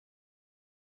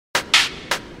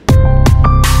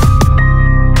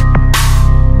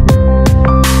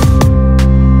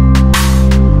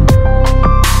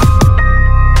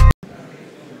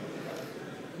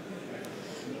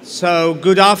So,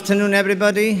 good afternoon,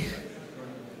 everybody.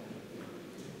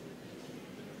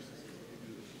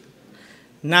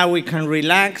 Now we can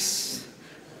relax.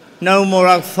 No more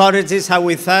authorities are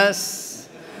with us.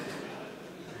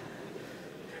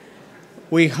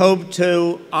 We hope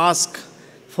to ask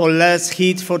for less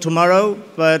heat for tomorrow,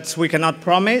 but we cannot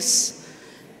promise.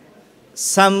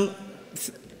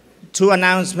 Two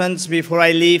announcements before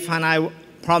I leave, and I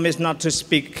promise not to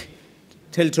speak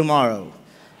till tomorrow.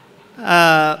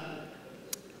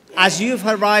 As you've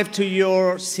arrived to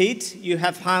your seat, you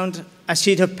have found a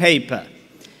sheet of paper.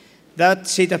 That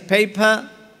sheet of paper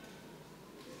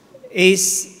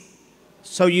is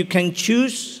so you can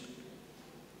choose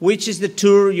which is the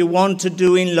tour you want to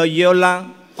do in Loyola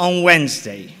on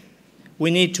Wednesday.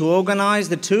 We need to organize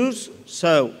the tours,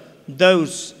 so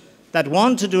those that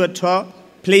want to do a tour,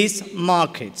 please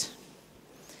mark it.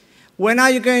 When are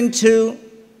you going to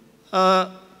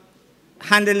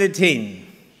handle it in?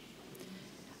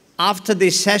 After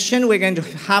this session, we're going to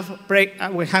have a break,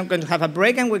 and we're going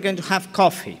to have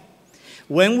coffee.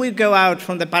 When we go out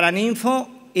from the Paraninfo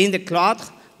in the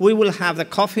cloth, we will have the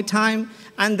coffee time,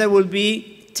 and there will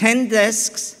be 10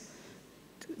 desks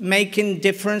making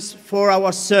difference for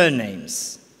our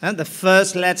surnames. The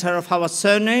first letter of our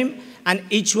surname, and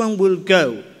each one will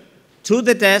go to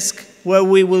the desk where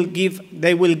they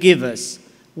will give us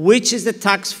which is the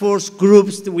task force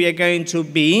groups that we are going to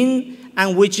be in,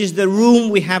 and which is the room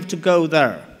we have to go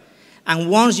there. And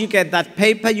once you get that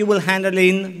paper, you will handle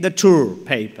in the tour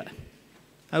paper.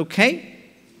 Okay?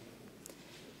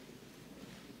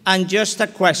 And just a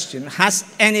question, has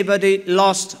anybody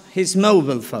lost his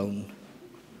mobile phone?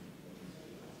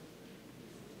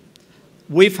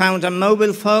 We found a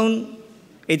mobile phone,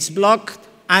 it's blocked,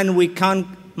 and we can't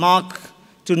mark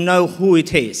to know who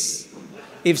it is.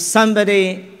 If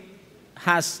somebody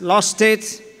has lost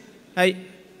it,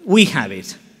 we have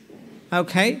it.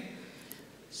 Okay?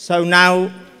 So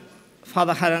now,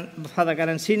 Father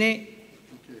Garanzini,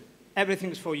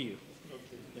 everything's for you.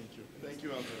 Okay, thank you. Thank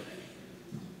you, Alvaro.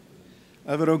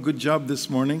 Alvaro, good job this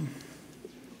morning.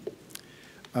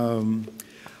 I'm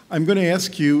going to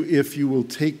ask you if you will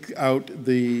take out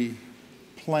the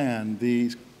plan,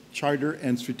 the charter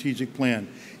and strategic plan.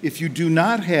 If you do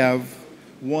not have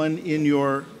one in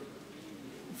your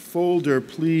folder,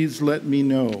 please let me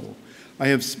know. I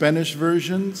have Spanish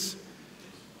versions.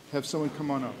 Have someone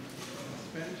come on up.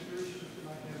 Spanish versions,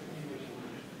 I have English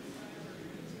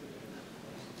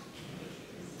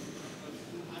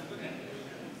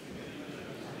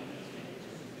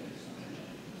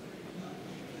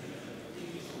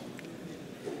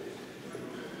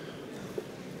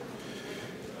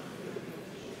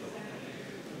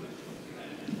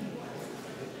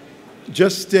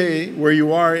Just stay where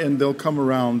you are, and they'll come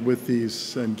around with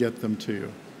these and get them to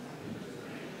you.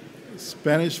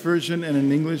 Spanish version and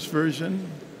an English version.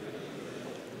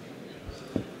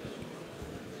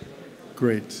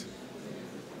 Great.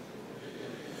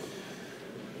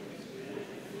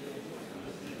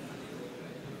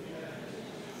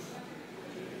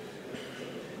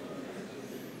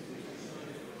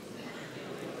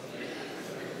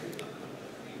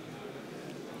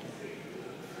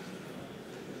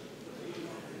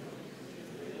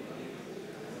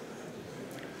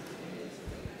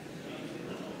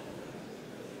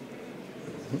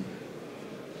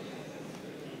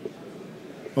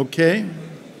 Okay?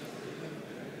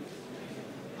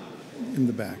 In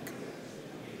the back.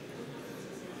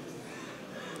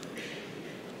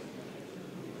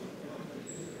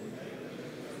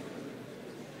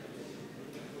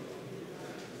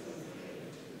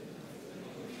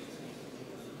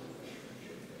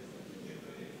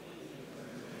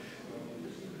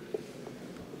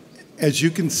 As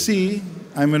you can see,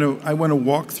 I want to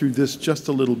walk through this just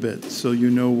a little bit so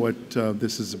you know what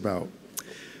this is about.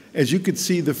 As you can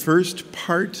see, the first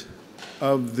part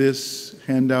of this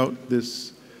handout,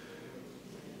 this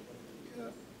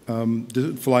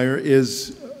flyer,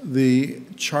 is the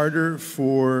charter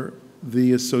for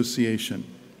the association.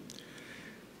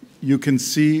 You can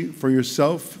see for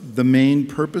yourself the main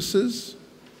purposes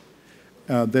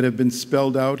that have been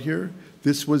spelled out here.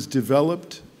 This was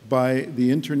developed by the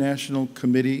International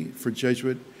Committee for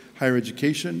Jesuit Higher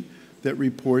Education that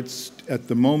reports at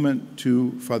the moment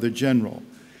to Father General.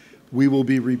 We will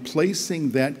be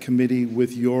replacing that committee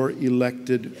with your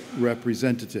elected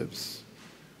representatives,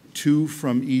 2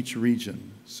 from each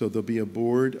region. So there'll be a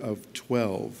board of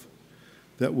 12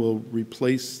 that will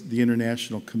replace the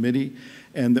International Committee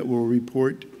and that will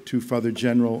report to Father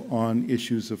General on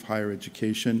issues of higher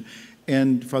education.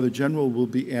 And Father General will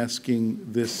be asking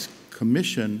this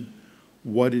commission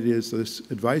what it is, this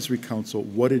advisory council,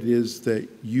 what it is that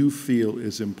you feel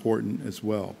is important as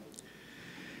well.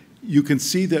 You can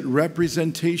see that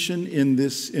representation in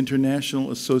this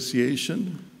international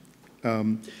association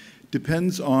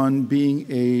depends on being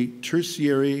a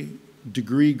tertiary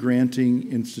degree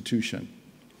granting institution.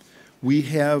 We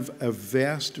have a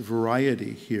vast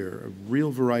variety here, a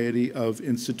real variety of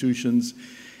institutions,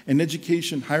 and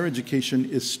education, higher education,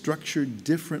 is structured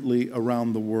differently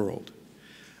around the world.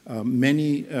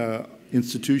 Many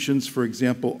institutions, for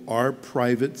example, are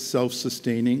private,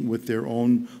 self-sustaining with their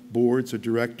own boards or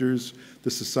directors,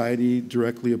 the society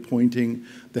directly appointing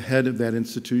the head of that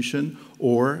institution,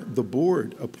 or the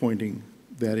board appointing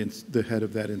the head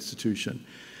of that institution.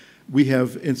 We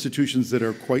have institutions that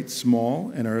are quite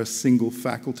small and are a single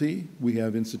faculty. We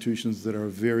have institutions that are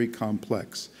very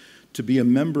complex. To be a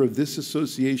member of this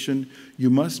association, you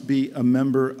must be a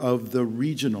member of the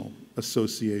regional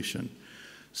association.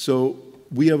 So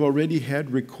we have already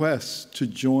had requests to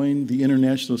join the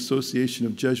International Association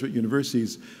of Jesuit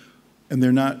Universities, and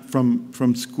they're not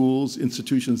from schools,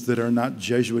 institutions that are not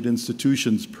Jesuit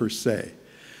institutions per se.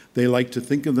 They like to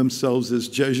think of themselves as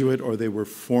Jesuit, or they were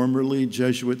formerly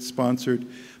Jesuit sponsored,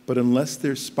 but unless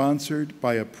they're sponsored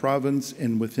by a province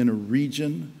and within a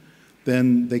region,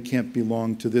 then they can't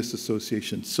belong to this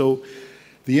association. So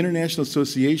the International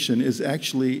Association is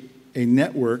actually a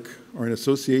network or an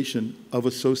association of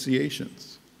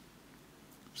associations.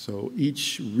 So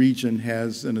each region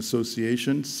has an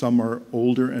association. Some are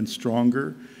older and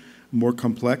stronger, more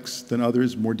complex than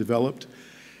others, more developed.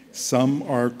 Some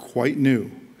are quite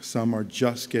new. Some are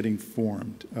just getting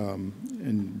formed.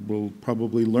 And we'll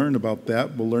probably learn about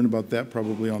that. We'll learn about that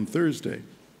probably on Thursday.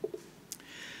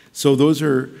 So those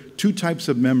are two types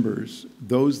of members: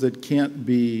 those that can't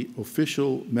be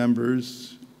official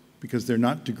members because they're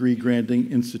not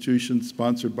degree-granting institutions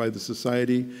sponsored by the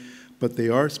society, but they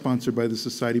are sponsored by the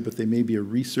society, but they may be a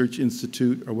research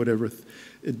institute or whatever,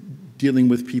 dealing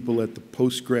with people at the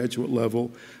postgraduate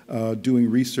level, doing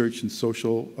research and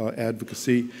social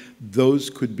advocacy.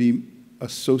 Those could be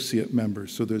associate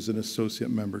members, so there's an associate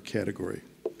member category.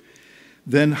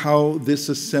 Then how this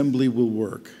assembly will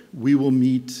work. We will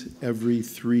meet every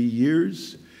 3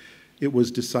 years. It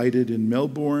was decided in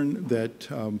Melbourne that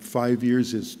 5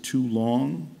 years is too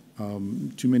long,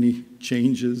 too many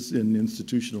changes in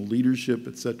institutional leadership,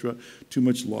 etc., too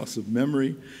much loss of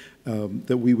memory,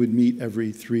 that we would meet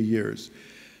every 3 years.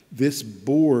 This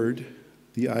board,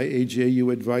 the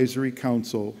IAJU Advisory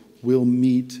Council, will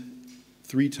meet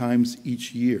 3 times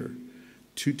each year,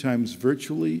 2 times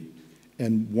virtually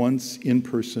and once in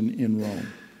person in Rome.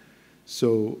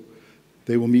 So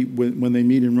they will meet, when they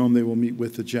meet in Rome, they will meet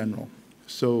with the general.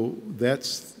 So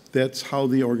that's how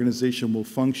the organization will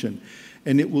function.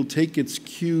 And it will take its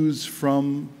cues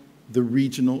from the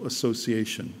regional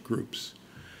association groups.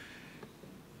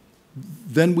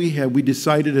 Then we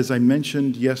decided, as I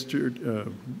mentioned yesterday,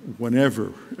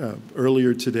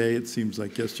 earlier today, it seems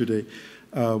like yesterday,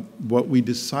 what we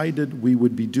decided we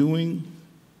would be doing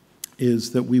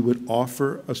is that we would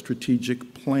offer a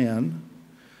strategic plan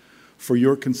for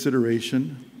your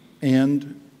consideration,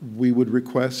 and we would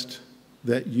request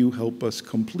that you help us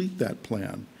complete that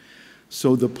plan.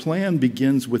 So the plan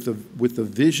begins with a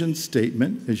vision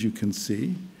statement, as you can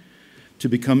see, to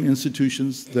become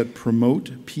institutions that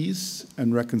promote peace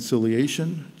and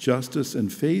reconciliation, justice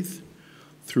and faith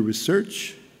through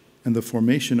research and the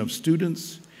formation of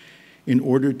students in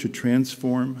order to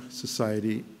transform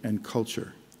society and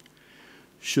culture.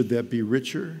 Should that be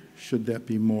richer? Should that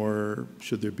be more?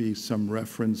 Should there be some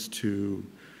reference to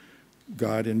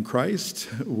God in Christ?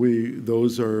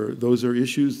 Those are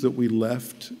issues that we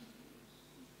left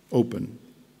open.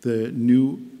 The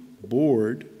new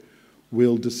board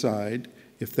will decide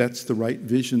if that's the right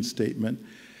vision statement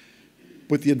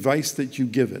with the advice that you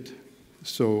give it.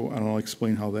 So I'll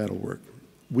explain how that'll work.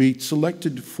 We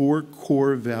selected 4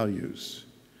 core values: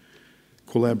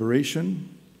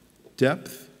 collaboration,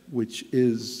 depth, which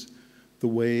is the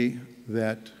way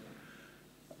that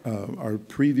our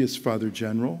previous Father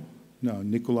General,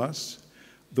 Nicolas,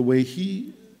 the way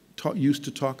he used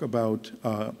to talk about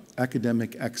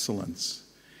academic excellence.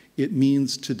 It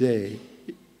means today,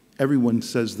 everyone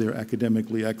says they're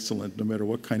academically excellent, no matter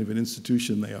what kind of an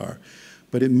institution they are.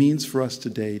 But it means for us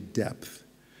today depth.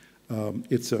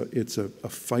 It's a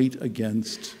fight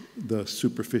against the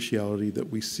superficiality that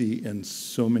we see in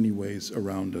so many ways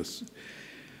around us.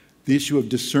 The issue of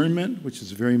discernment, which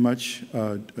is very much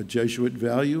a Jesuit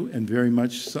value and very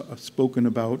much spoken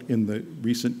about in the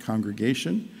recent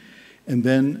congregation. And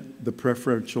then the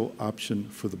preferential option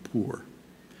for the poor.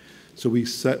 So we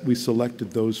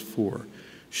selected those 4.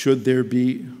 Should there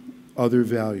be other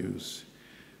values.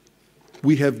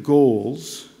 We have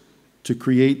goals to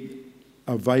create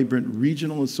a vibrant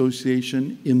regional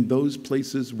association in those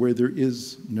places where there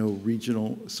is no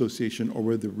regional association or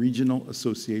where the regional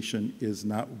association is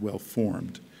not well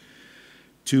formed.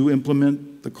 To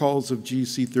implement the calls of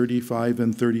GC 35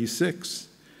 and 36,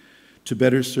 to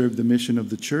better serve the mission of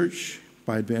the Church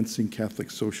by advancing Catholic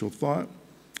social thought.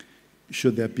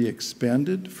 Should that be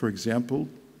expanded, for example,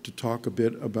 to talk a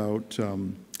bit about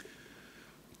the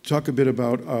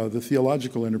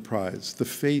theological enterprise, the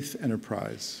faith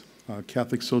enterprise.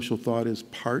 Catholic social thought is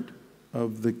part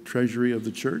of the treasury of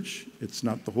the Church. It's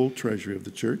not the whole treasury of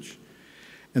the Church.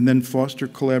 And then foster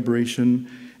collaboration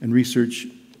and research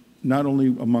not only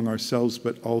among ourselves,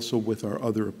 but also with our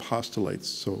other apostolates,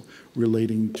 so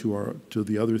relating to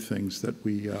the other things that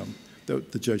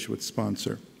that the Jesuits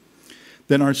sponsor.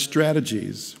 Then our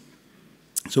strategies.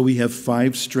 So we have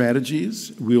 5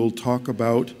 strategies. We'll talk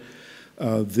about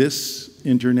this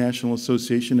international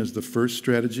association as the first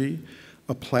strategy,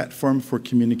 a platform for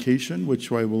communication,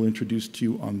 which I will introduce to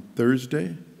you on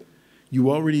Thursday. You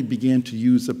already began to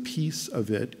use a piece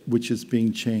of it, which is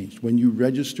being changed. When you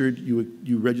registered,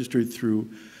 you registered through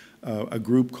a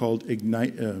group called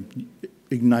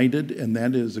Ignited, and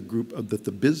that is a group that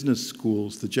the business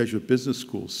schools, the Jesuit business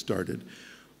schools started.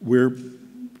 We're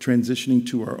transitioning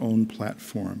to our own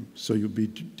platform, so you'll be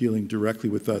dealing directly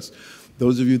with us.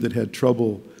 Those of you that had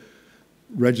trouble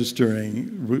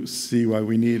registering see why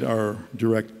we need our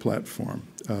direct platform.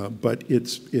 But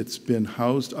it's been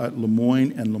housed at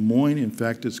Lemoyne, and Lemoyne, in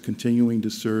fact, is continuing to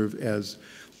serve as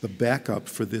the backup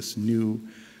for this new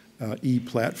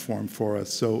e-platform for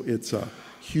us. So it's a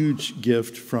huge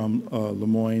gift from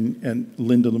Lemoyne, and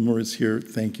Linda Lemur is here.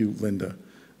 Thank you, Linda,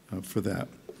 for that.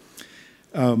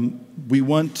 We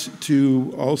want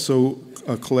to also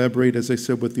collaborate, as I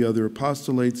said, with the other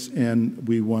apostolates, and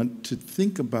we want to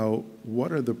think about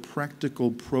what are the practical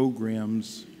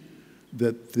programs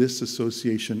that this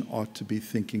association ought to be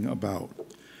thinking about.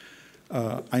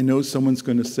 I know someone's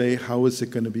going to say, how is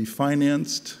it going to be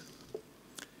financed?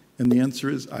 And the answer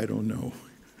is, I don't know.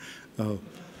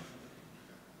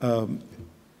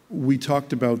 We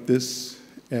talked about this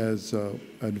as an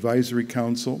advisory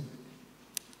council.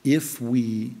 If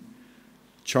we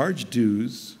charge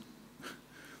dues,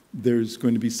 there's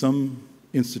going to be some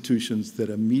institutions that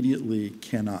immediately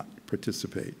cannot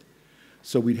participate.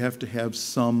 So we'd have to have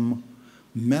some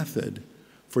method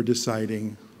for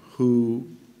deciding who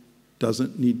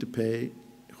doesn't need to pay,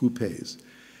 who pays.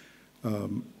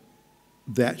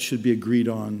 That should be agreed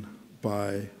on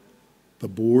by the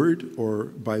board or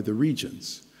by the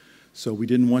regions. So we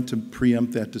didn't want to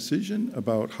preempt that decision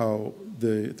about how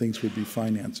the things would be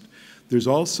financed. There's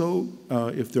also,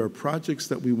 if there are projects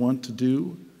that we want to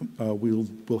do,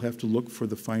 we'll have to look for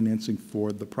the financing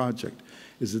for the project.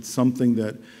 Is it something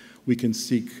that we can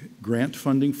seek grant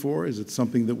funding for? Is it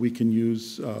something that we can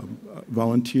use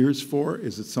volunteers for?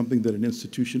 Is it something that an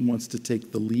institution wants to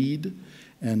take the lead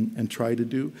and try to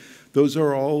do? Those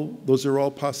are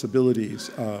all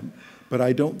possibilities. But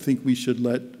I don't think we should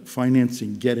let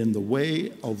financing get in the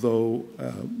way, although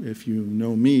if you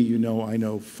know me, you know I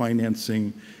know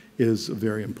financing is a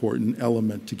very important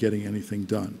element to getting anything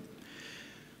done.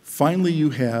 Finally,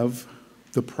 you have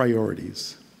the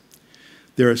priorities.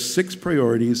 There are 6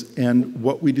 priorities, and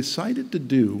what we decided to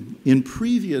do in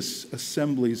previous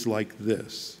assemblies like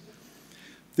this,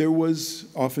 there was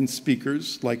often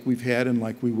speakers like we've had and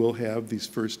like we will have these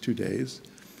first 2 days,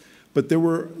 but there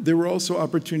were also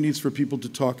opportunities for people to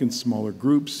talk in smaller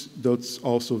groups. That's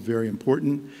also very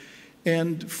important.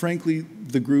 And frankly,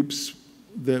 the groups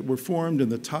that were formed and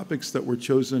the topics that were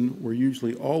chosen were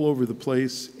usually all over the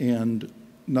place, and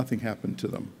nothing happened to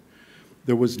them.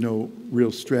 There was no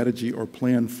real strategy or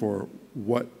plan for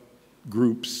what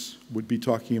groups would be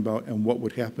talking about and what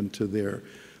would happen to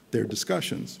their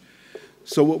discussions.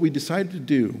 So what we decided to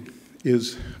do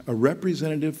is a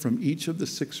representative from each of the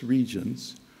 6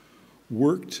 regions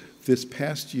worked this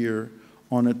past year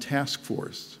on a task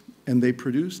force, and they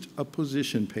produced a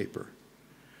position paper.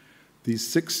 These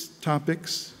 6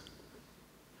 topics: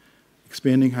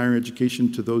 expanding higher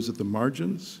education to those at the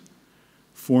margins,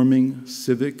 forming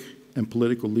civic and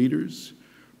political leaders,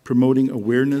 promoting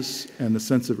awareness and a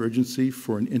sense of urgency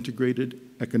for an integrated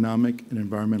economic and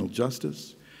environmental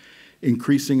justice,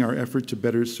 increasing our effort to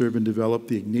better serve and develop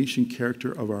the Ignatian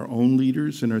character of our own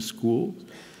leaders in our schools,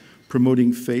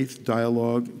 promoting faith,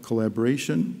 dialogue,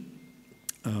 collaboration,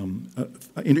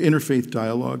 interfaith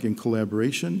dialogue and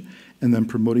collaboration, and then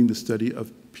promoting the study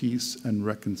of peace and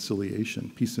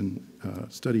reconciliation. Peace and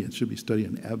study, it should be study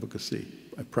and advocacy,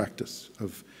 a practice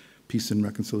of peace and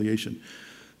reconciliation.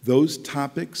 Those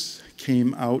topics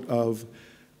came out of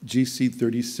GC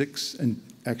 36 and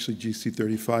actually GC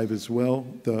 35 as well,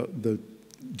 the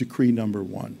decree number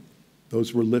 1.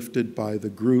 Those were lifted by the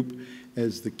group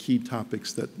as the key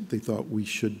topics that they thought we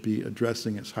should be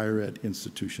addressing as higher ed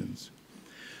institutions.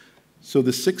 So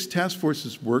the 6 task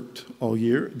forces worked all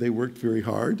year. They worked very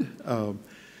hard.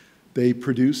 They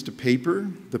produced a paper.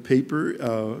 The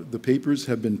papers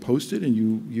have been posted, and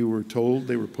you were told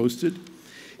they were posted.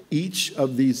 Each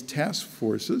of these task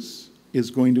forces is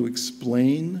going to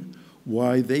explain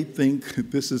why they think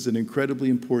this is an incredibly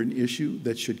important issue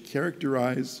that should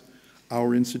characterize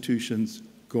our institutions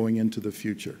going into the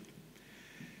future.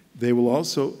 They will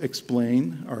also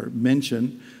explain or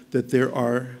mention that there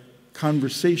are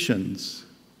conversations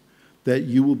that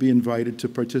you will be invited to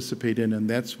participate in, and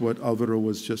that's what Alvaro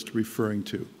was just referring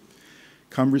to.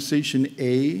 Conversation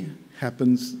A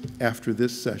happens after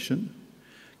this session.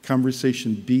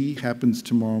 Conversation B happens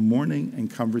tomorrow morning,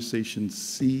 and conversation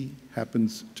C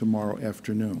happens tomorrow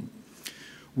afternoon.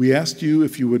 We asked you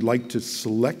if you would like to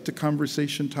select a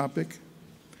conversation topic,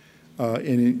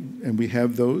 and we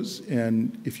have those,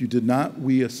 and if you did not,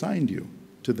 we assigned you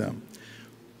to them.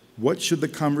 What should the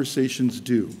conversations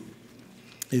do?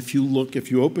 If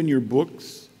you open your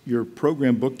books, your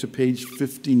program book to page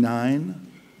 59,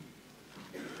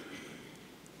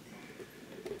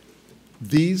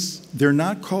 they're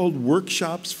not called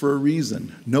workshops for a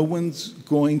reason. No one's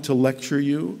going to lecture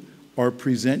you or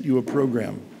present you a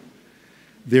program.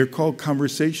 They're called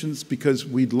conversations because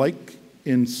we'd like,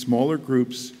 in smaller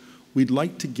groups, we'd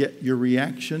like to get your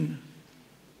reaction,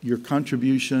 your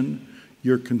contribution,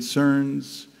 your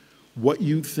concerns, what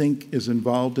you think is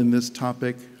involved in this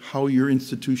topic, how your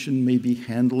institution may be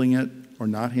handling it or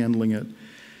not handling it.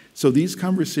 So these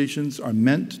conversations are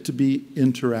meant to be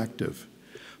interactive.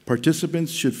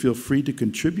 Participants should feel free to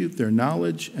contribute their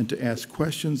knowledge and to ask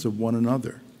questions of one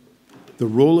another. The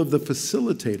role of the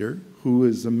facilitator, who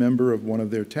is a member of one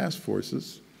of their task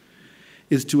forces,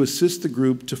 is to assist the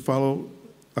group to follow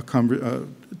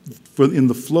in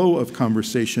the flow of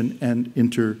conversation and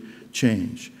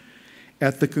interchange.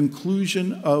 At the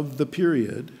conclusion of the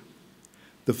period,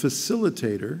 the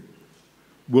facilitator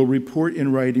will report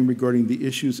in writing regarding the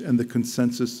issues and the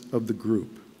consensus of the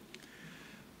group.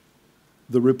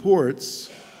 The reports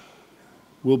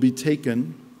will be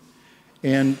taken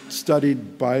and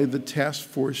studied by the task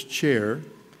force chair,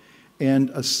 and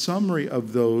a summary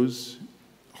of those,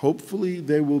 hopefully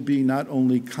there will be not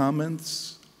only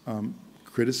comments,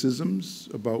 criticisms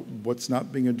about what's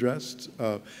not being addressed,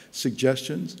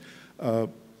 suggestions,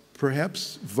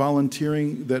 perhaps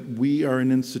volunteering that we are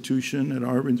an institution, at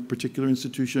our particular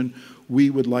institution,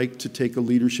 we would like to take a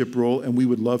leadership role and we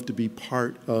would love to be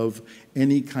part of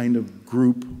any kind of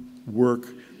group work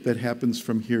that happens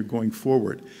from here going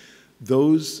forward.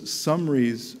 Those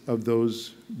summaries of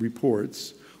those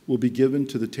reports will be given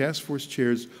to the task force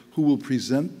chairs who will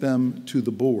present them to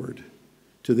the board,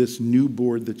 to this new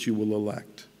board that you will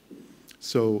elect.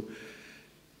 So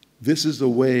this is a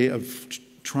way of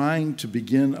trying to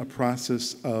begin a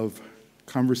process of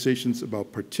conversations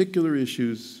about particular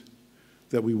issues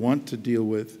that we want to deal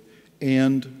with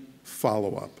and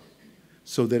follow-up,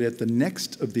 so that at the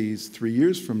next of these 3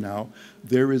 years from now,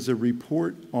 there is a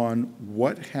report on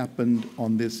what happened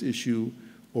on this issue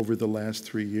over the last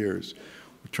 3 years.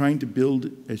 We're trying to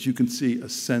build, as you can see, a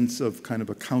sense of kind of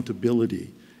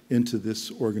accountability into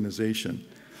this organization.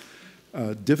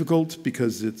 Difficult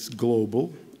because it's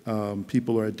global.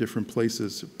 People are at different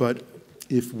places. But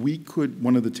if we could,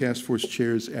 one of the task force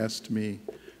chairs asked me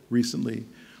recently,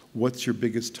 what's your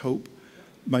biggest hope?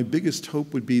 My biggest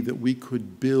hope would be that we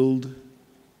could build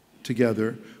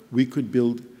together, we could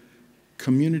build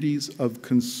communities of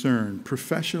concern,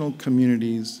 professional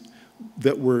communities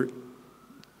that were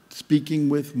speaking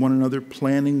with one another,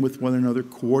 planning with one another,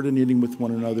 coordinating with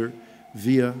one another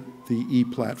via the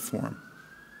e-platform.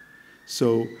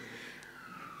 So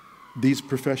these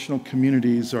professional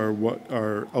communities are what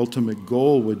our ultimate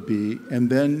goal would be, and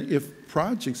then if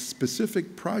projects,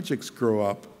 specific projects grow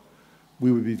up,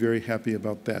 we would be very happy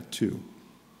about that too.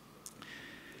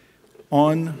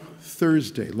 On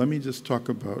Thursday, let me talk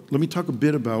a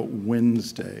bit about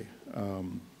Wednesday.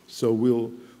 So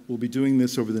we'll be doing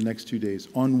this over the next 2 days.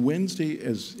 On Wednesday,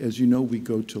 as you know, we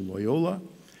go to Loyola.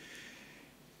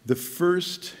 The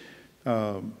first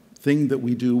thing that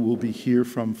we do will be hear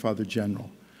from Father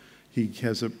General. He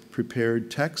has a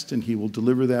prepared text, and he will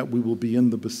deliver that. We will be in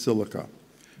the Basilica.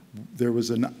 There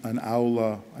was an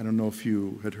aula, I don't know if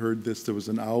you had heard this, there was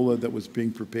an aula that was being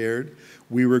prepared.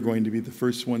 We were going to be the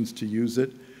first ones to use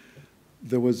it.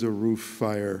 There was a roof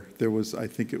fire. There was, I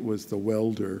think it was the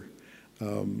welder.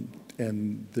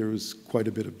 and there was quite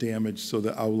a bit of damage, so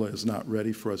the aula is not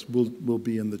ready for us. We'll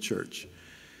be in the church.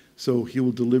 So he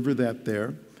will deliver that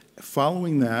there.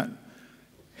 Following that,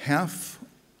 half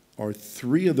or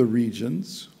 3 of the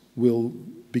regions will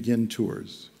begin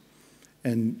tours.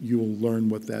 And you will learn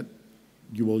what that,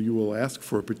 you will ask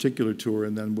for a particular tour,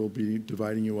 and then we'll be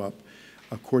dividing you up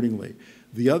accordingly.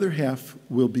 The other half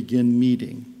will begin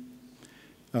meeting.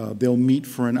 They'll meet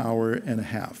for an hour and a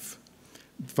half.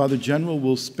 Father General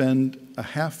will spend a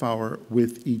half hour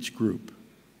with each group.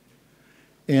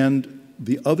 And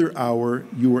the other hour,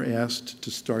 you were asked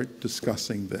to start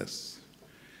discussing this.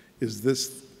 Is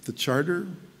this the charter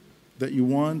that you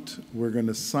want? We're going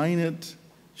to sign it.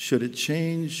 Should it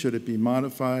change? Should it be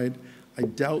modified? I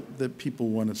doubt that people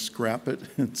want to scrap it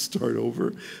and start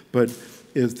over. But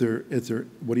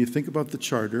what do you think about the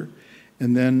charter?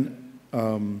 And then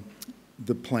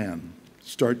the plan.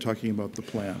 Start talking about the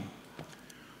plan.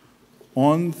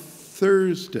 On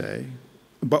Thursday,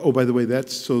 by the way,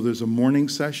 there's a morning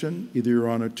session. Either you're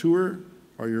on a tour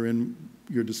or you're in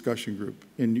your discussion group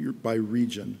by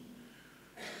region.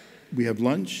 We have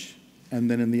lunch, and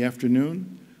then in the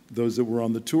afternoon, those that were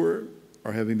on the tour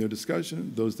are having their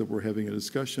discussion. Those that were having a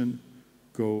discussion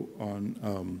go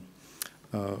on,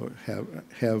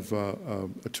 have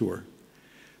a tour.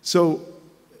 So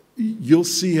you'll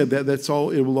see that's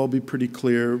all. It will all be pretty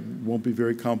clear. Won't be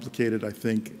very complicated, I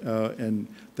think, and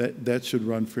that should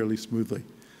run fairly smoothly.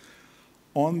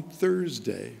 On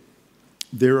Thursday,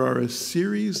 there are a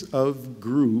series of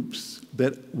groups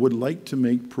that would like to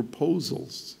make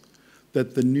proposals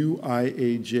that the new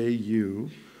IAJU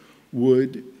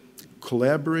would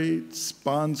collaborate,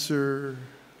 sponsor,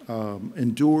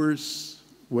 endorse,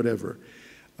 whatever,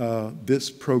 this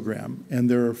program. And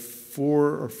there are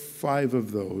 4 or 5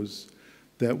 of those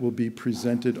that will be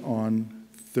presented on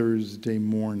Thursday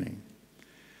morning.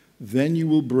 Then you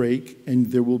will break,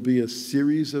 and there will be a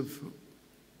series of,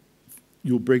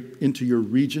 you'll break into your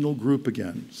regional group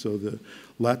again. So the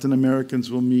Latin Americans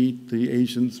will meet, the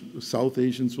Asians, South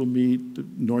Asians will meet, the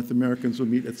North Americans will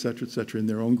meet, et cetera, in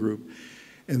their own group.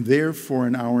 And there, for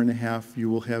an hour and a half, you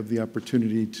will have the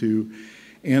opportunity to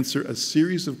answer a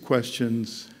series of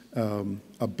questions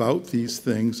about these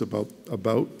things, about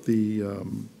the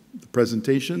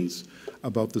presentations,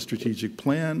 about the strategic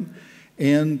plan,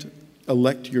 and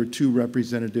elect your 2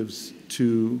 representatives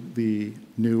to the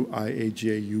new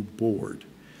IAJU board.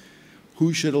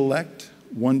 Who should elect?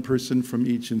 1 person from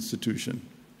each institution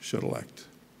should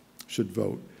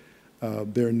vote.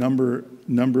 There are a number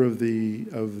of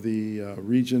the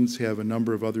regions have a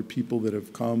number of other people that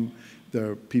have come.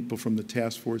 There are people from the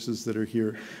task forces that are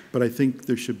here, but I think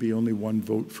there should be only 1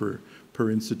 vote per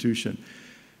institution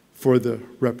for the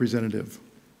representative.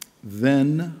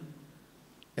 Then,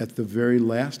 at the very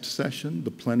last session,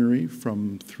 the plenary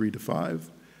from 3 to 5,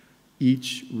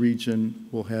 each region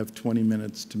will have 20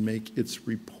 minutes to make its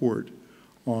report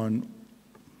on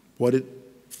what it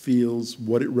feels,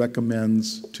 what it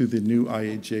recommends to the new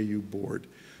IAJU board,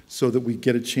 so that we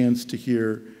get a chance to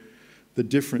hear the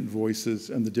different voices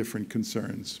and the different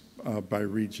concerns by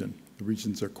region. The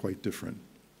regions are quite different.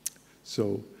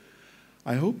 So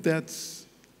I hope that's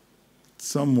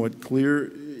somewhat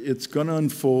clear. It's going to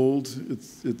unfold.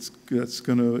 It's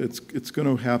going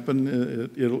to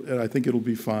happen. I think it'll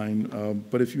be fine.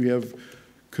 But if you have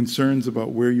concerns about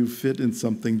where you fit in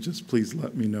something, just please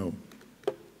let me know.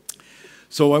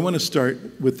 So I want to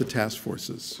start with the task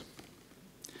forces.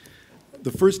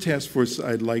 The first task force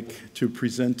I'd like to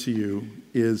present to you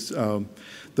is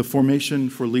the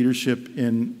Formation for Leadership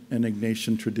in an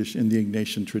Ignatian tradition, in the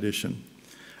Ignatian tradition.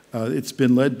 It's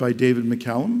been led by David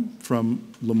McCallum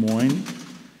from Lemoyne,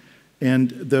 and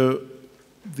the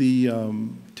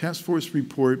task force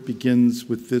report begins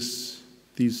with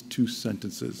these 2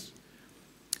 sentences.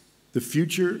 The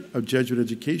future of Jesuit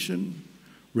education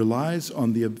relies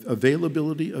on the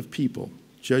availability of people,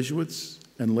 Jesuits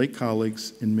and lay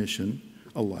colleagues in mission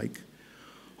alike,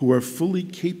 who are fully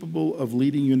capable of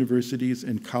leading universities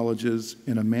and colleges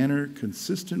in a manner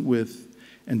consistent with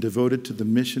and devoted to the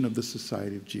mission of the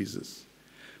Society of Jesus.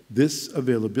 This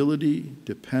availability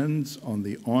depends on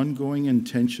the ongoing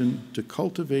intention to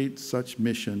cultivate such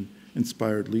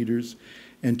mission-inspired leaders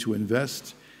and to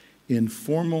invest in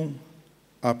formal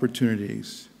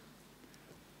opportunities.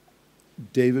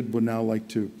 David would now like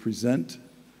to present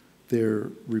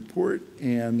their report,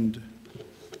 and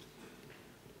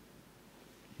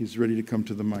he's ready to come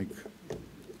to the mic.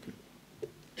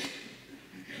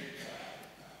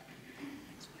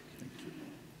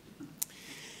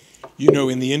 You know,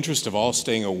 in the interest of all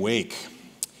staying awake,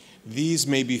 these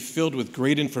may be filled with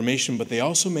great information, but they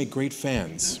also make great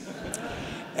fans.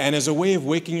 And as a way of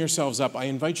waking yourselves up, I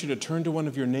invite you to turn to one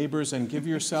of your neighbors and give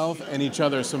yourself and each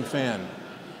other some fan.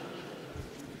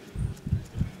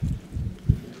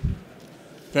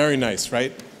 Very nice,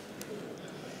 right?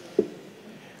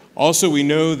 Also, we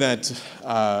know that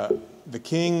the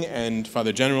King and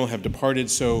Father General have departed,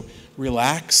 so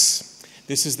relax.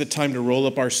 This is the time to roll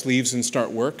up our sleeves and start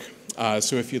work.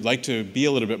 So if you'd like to be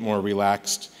a little bit more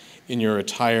relaxed in your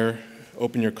attire,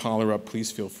 open your collar up,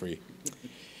 please feel free.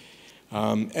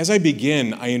 As I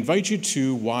begin, I invite you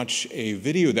to watch a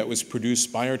video that was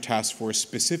produced by our task force,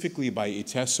 specifically by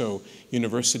Deusto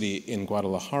University in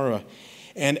Guadalajara.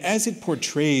 And as it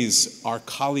portrays our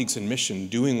colleagues in mission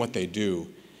doing what they do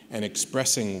and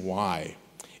expressing why,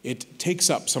 it takes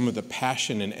up some of the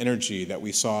passion and energy that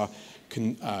we saw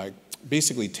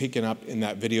basically taken up in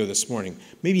that video this morning.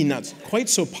 Maybe not quite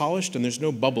so polished, and there's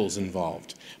no bubbles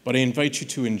involved, but I invite you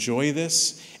to enjoy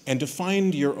this and to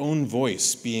find your own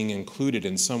voice being included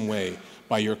in some way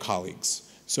by your colleagues.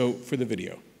 So for the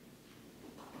video.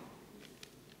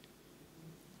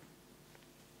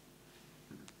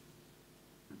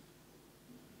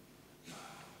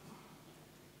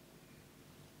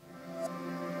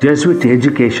 Jesuit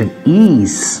education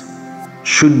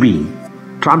should be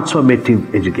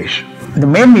transformative education. The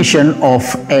main mission of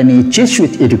any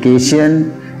Jesuit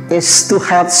education is to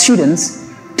help students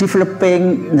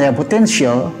developing their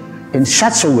potential in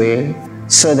such a way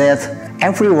so that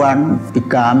everyone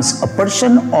becomes a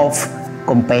person of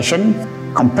compassion,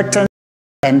 competence,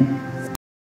 and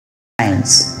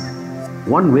science.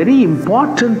 One very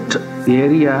important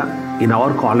area in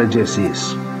our colleges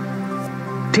is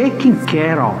taking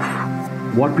care of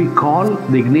what we call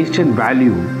the Ignatian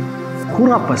value,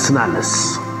 cura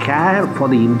personalis, care for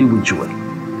the individual.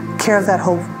 Care of that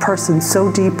whole person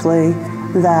so deeply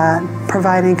that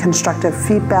providing constructive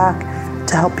feedback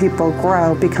to help people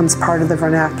grow becomes part of the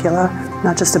vernacular,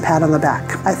 not just a pat on the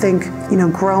back. I think,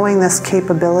 growing this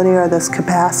capability or this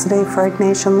capacity for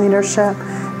Ignatian leadership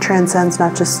transcends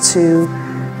not just to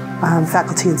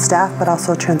faculty and staff, but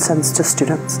also transcends to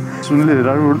students. Es un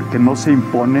liderazgo que no se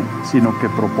impone, sino que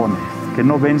propone, que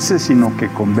no vence, sino que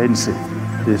convence.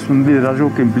 Es un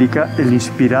liderazgo que implica el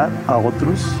inspirar a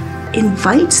otros.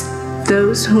 Invites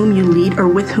those whom you lead or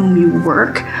with whom you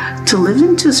work to live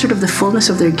into sort of the fullness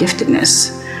of their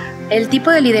giftedness. El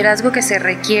tipo de liderazgo que se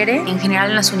requiere en general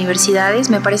en las universidades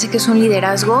me parece que es un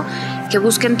liderazgo que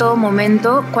busca en todo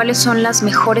momento cuáles son las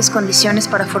mejores condiciones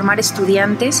para formar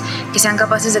estudiantes que sean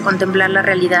capaces de contemplar la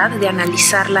realidad, de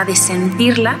analizarla, de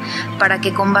sentirla, para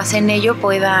que con base en ello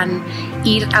puedan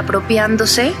ir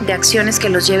apropiándose de acciones que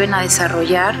los lleven a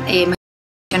desarrollar mejores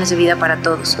condiciones de vida para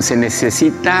todos. Se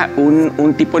necesita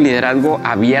un tipo de liderazgo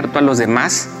abierto a los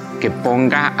demás, que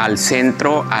ponga al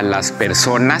centro a las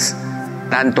personas,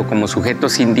 tanto como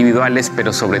sujetos individuales,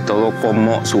 pero sobre todo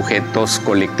como sujetos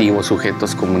colectivos,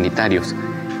 sujetos comunitarios.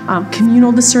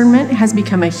 Communal discernment has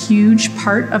become a huge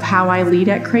part of how I lead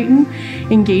at Creighton,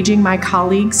 engaging my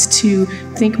colleagues to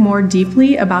think more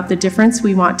deeply about the difference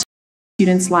we want to make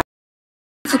in students' lives.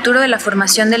 El futuro de la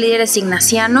formación de líderes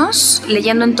ignacianos,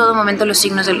 leyendo en todo momento los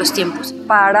signos de los tiempos.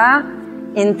 Para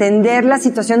entender la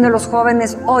situación de los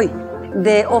jóvenes hoy,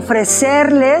 de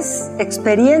ofrecerles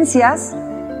experiencias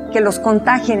que los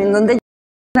contagien, en donde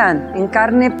vean en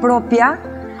carne propia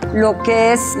lo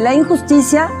que es la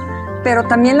injusticia, pero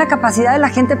también la capacidad de la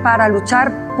gente para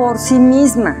luchar por sí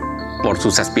misma. Por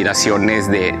sus aspiraciones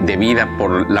de vida,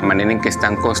 por la manera en que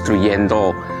están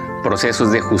construyendo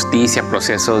procesos de justicia,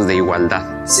 procesos de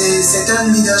igualdad. C'est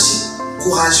un leadership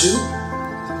courageux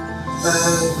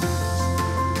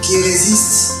qui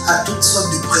résiste à toutes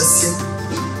sortes de pressions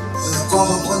qu'on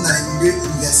rencontre dans les milieux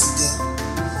universitaires.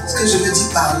 Ce que je veux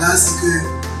dire par là, c'est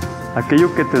que aquello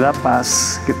que te da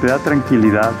paz, que te da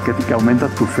tranquilidad, que aumenta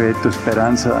tu fe, tu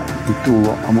esperanza y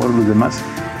tu amor a los demás,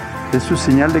 eso es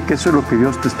señal de que eso es lo que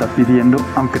Dios te está pidiendo,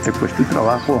 aunque te cueste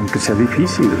trabajo, aunque sea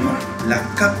difícil, ¿no? La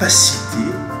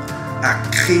capacité à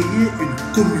créer une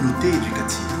communauté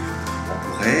éducative.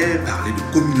 On pourrait parler de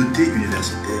communauté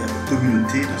universitaire, de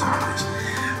communauté dans un collège.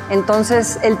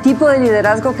 Entonces, el tipo de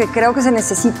liderazgo que creo que se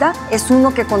necesita es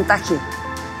uno que contagie,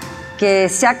 que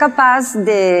sea capaz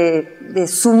de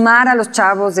sumar a los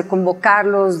chavos, de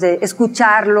convocarlos, de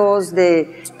escucharlos,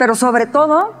 pero sobre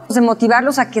todo de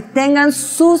motivarlos a que tengan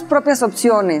sus propias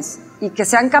opciones y que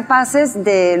sean capaces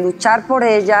de luchar por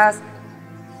ellas.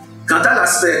 Quant à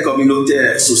l'aspect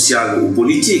communautaire, social ou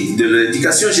politique de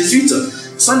l'éducation jésuite,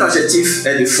 son objectif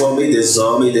est de former des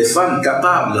hommes et des femmes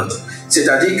capables,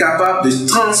 c'est-à-dire capables de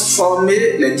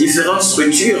transformer les différentes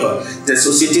structures des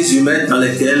sociétés humaines dans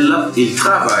lesquelles ils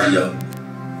travaillent.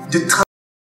 De travailler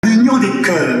l'union des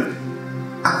cœurs,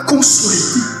 à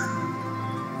consolider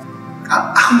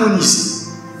à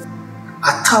harmoniser,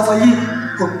 à travailler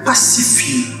pour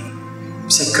pacifier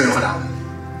ces cœurs-là.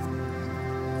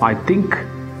 I think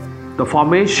the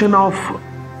formation of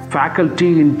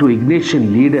faculty into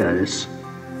Ignatian leaders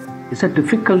is a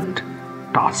difficult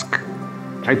task.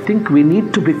 I think we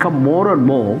need to become more and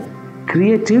more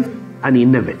creative and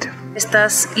innovative.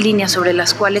 Estas líneas sobre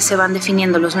las cuales se van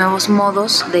definiendo los nuevos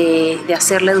modos de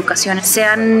hacer la educación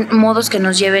sean modos que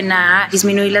nos lleven a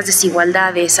disminuir las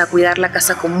desigualdades, a cuidar la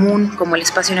casa común como el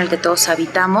espacio en el que todos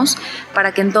habitamos,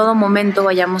 para que en todo momento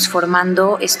vayamos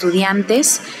formando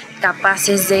estudiantes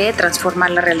capaces de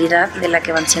transformar la realidad de la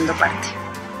que van siendo parte.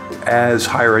 As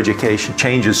higher education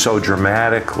changes so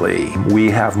dramatically,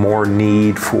 we have more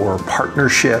need for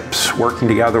partnerships, working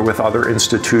together with other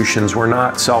institutions. We're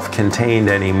not self-contained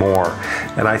anymore.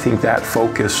 And I think that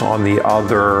focus on the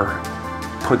other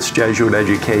puts Jesuit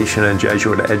education and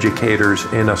Jesuit educators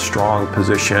in a strong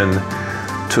position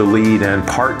to lead and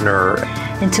partner.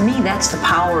 And to me, that's the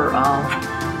power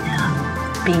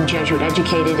of being Jesuit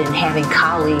educated and having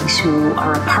colleagues who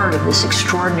are a part of this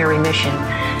extraordinary mission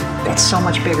that's so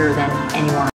much bigger than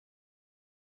anyone.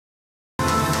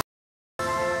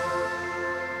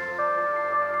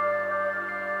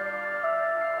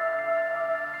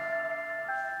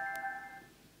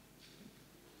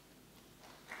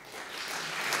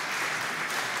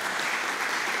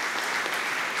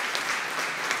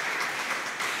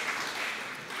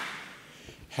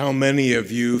 How many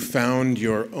of you found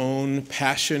your own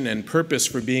passion and purpose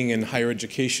for being in higher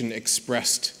education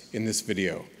expressed in this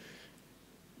video?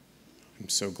 I'm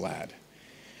so glad.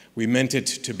 We meant it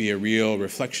to be a real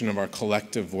reflection of our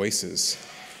collective voices.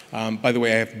 By the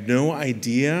way, I have no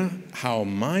idea how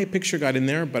my picture got in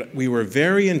there, but we were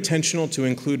very intentional to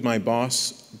include my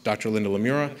boss, Dr. Linda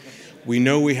Lemura. We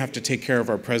know we have to take care of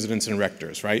our presidents and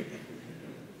rectors, right?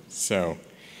 So,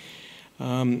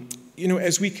 you know,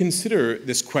 as we consider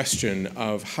this question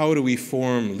of how do we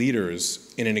form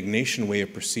leaders in an Ignatian way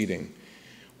of proceeding,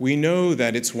 we know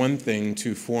that it's one thing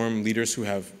to form leaders who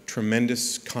have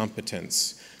tremendous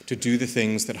competence to do the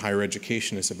things that higher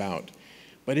education is about.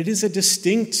 But it is a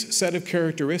distinct set of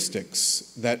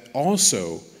characteristics that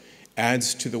also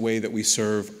adds to the way that we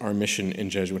serve our mission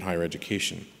in Jesuit higher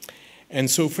education. And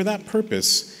so for that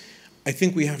purpose, I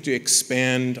think we have to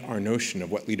expand our notion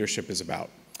of what leadership is about.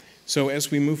 So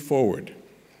as we move forward,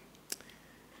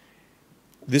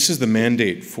 this is the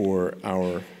mandate for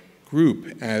our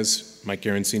group, as Mike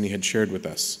Garanzini had shared with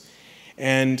us.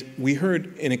 And we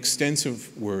heard in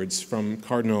extensive words from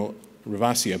Cardinal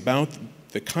Ravasi about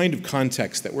the kind of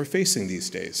context that we're facing these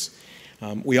days.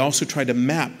 We also tried to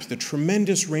map the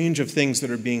tremendous range of things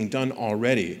that are being done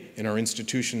already in our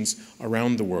institutions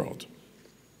around the world.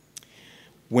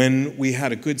 When we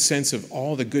had a good sense of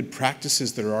all the good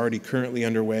practices that are already currently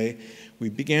underway, we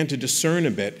began to discern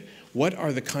a bit what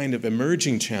are the kind of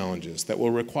emerging challenges that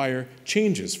will require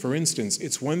changes. For instance,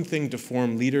 it's one thing to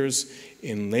form leaders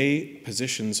in lay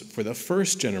positions for the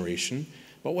first generation,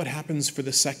 but what happens for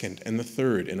the second and the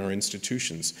third in our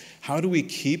institutions? How do we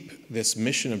keep this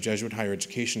mission of Jesuit higher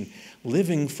education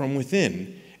living from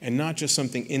within and not just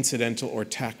something incidental or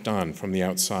tacked on from the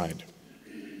outside?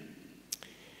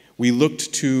 We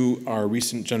looked to our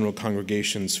recent general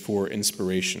congregations for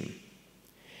inspiration.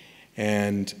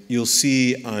 And you'll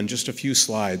see on just a few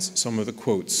slides some of the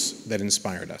quotes that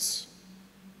inspired us.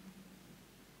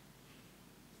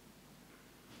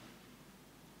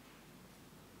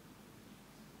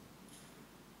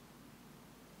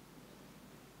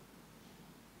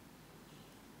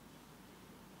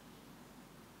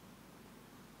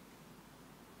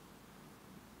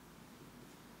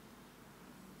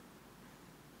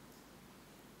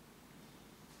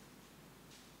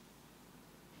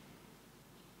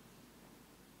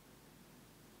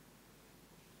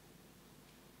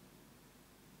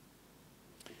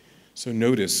 So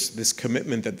notice this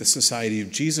commitment that the Society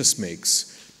of Jesus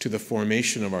makes to the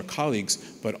formation of our colleagues,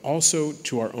 but also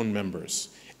to our own members.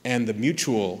 And the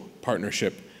mutual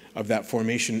partnership of that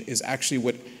formation is actually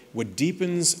what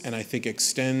deepens and I think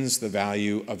extends the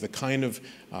value of the kind of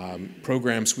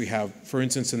programs we have. For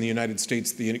instance, in the United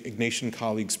States, the Ignatian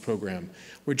Colleagues Program,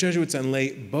 where Jesuits and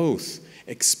lay both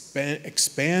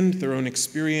expand their own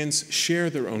experience, share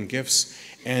their own gifts,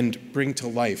 and bring to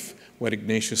life what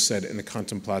Ignatius said in the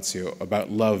Contemplatio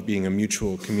about love being a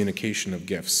mutual communication of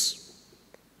gifts.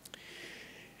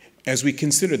 As we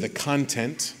consider the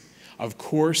content, of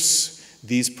course,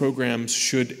 these programs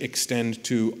should extend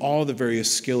to all the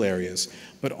various skill areas,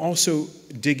 but also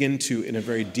dig into, in a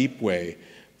very deep way,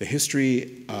 the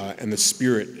history and the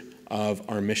spirit of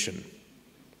our mission.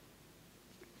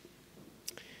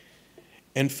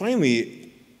 And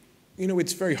finally, you know,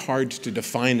 it's very hard to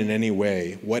define in any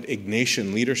way what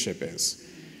Ignatian leadership is.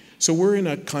 So we're in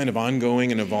a kind of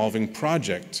ongoing and evolving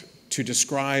project to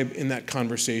describe in that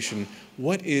conversation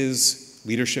what is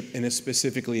leadership in a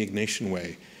specifically Ignatian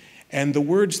way. And the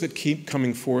words that keep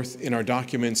coming forth in our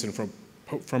documents and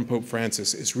from Pope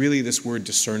Francis is really this word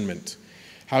discernment.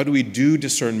 How do we do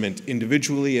discernment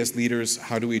individually as leaders?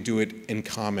 How do we do it in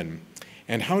common?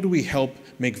 And how do we help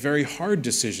make very hard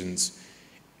decisions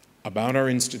about our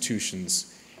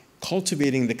institutions,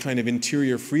 cultivating the kind of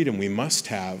interior freedom we must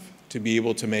have to be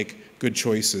able to make good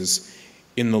choices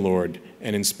in the Lord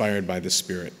and inspired by the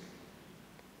Spirit?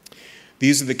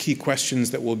 These are the key questions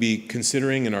that we'll be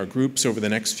considering in our groups over the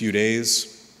next few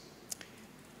days.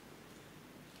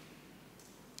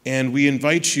 And we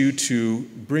invite you to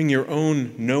bring your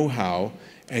own know-how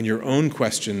and your own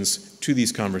questions to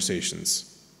these conversations.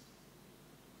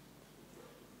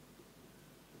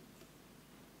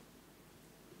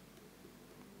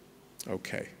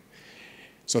 Okay.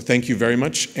 So thank you very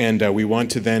much. And we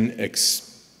want to then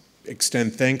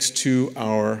extend thanks to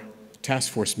our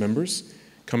task force members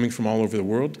coming from all over the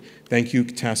world. Thank you,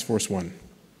 Task Force 1.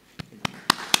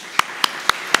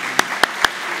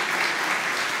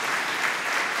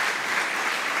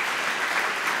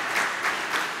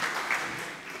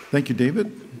 Thank you,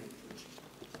 David.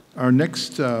 Our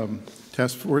next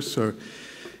task force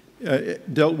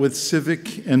dealt with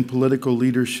civic and political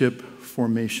leadership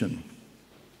formation.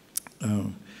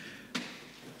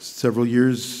 Several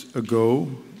years ago,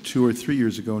 2 or 3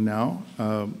 years ago now,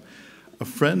 a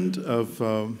friend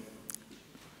of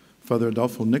Father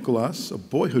Adolfo Nicolas, a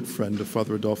boyhood friend of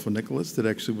Father Adolfo Nicolas that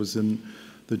actually was in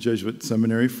the Jesuit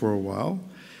seminary for a while.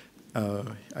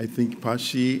 I think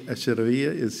Pashi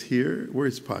Echeverria is here. Where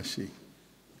is Pashi?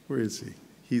 Where is he?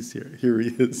 He's here. Here he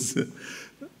is.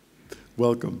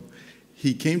 Welcome.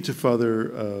 He came to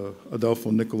Father Adolfo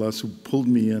Nicolas, who pulled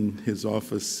me in his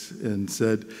office and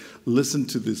said, listen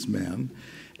to this man.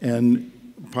 And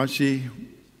Pashi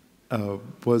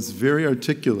was very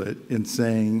articulate in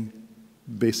saying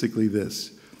basically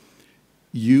this: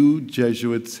 you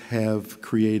Jesuits have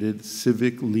created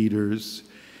civic leaders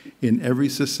in every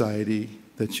society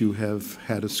that you have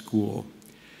had a school.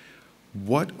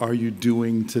 What are you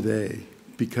doing today?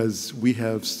 Because we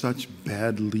have such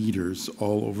bad leaders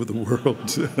all over the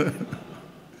world.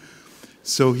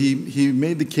 So he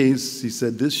made the case. He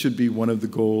said this should be one of the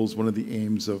goals, one of the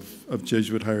aims of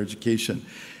Jesuit higher education.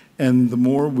 And the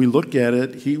more we look at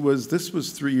it, this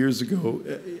was 3 years ago.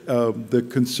 The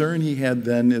concern he had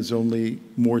then is only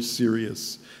more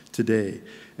serious today,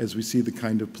 as we see the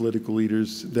kind of political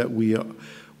leaders that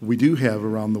we do have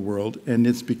around the world, and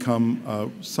it's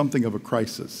become something of a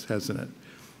crisis, hasn't it?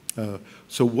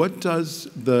 So what does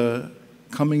the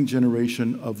coming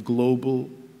generation of global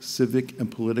civic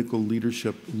and political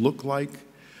leadership look like?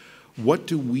 What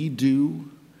do we do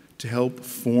to help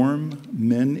form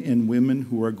men and women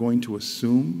who are going to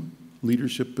assume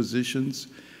leadership positions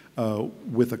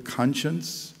with a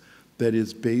conscience that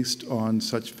is based on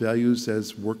such values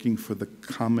as working for the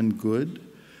common good,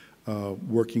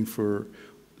 working for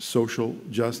social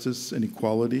justice and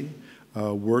equality,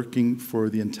 working for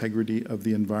the integrity of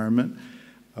the environment?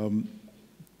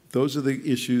 Those are the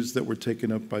issues that were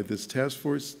taken up by this task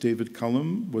force. David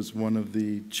Cullum was one of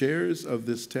the chairs of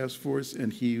this task force,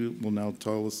 and he will now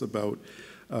tell us about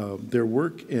their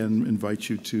work and invite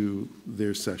you to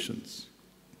their sessions.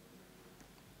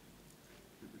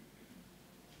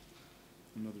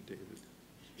 Another David.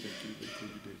 Thank you,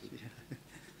 David. Yeah.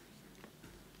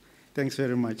 Thanks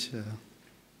very much.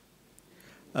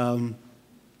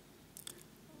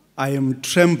 I am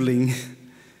trembling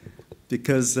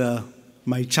because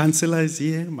my chancellor is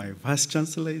here, my vice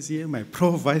chancellor is here, my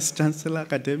pro-vice chancellor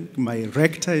academic, my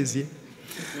rector is here.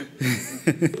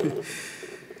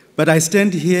 But I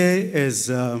stand here as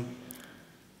an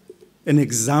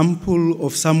example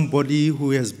of somebody who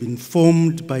has been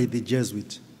formed by the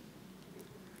Jesuit.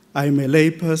 I'm a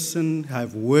layperson.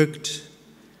 I've worked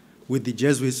with the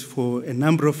Jesuits for a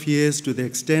number of years to the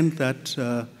extent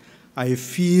that I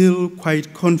feel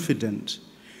quite confident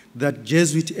that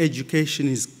Jesuit education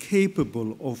is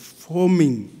capable of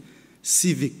forming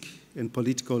civic and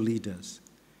political leaders.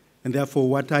 And therefore,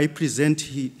 what I present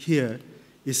here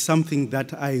is something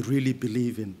that I really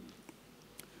believe in.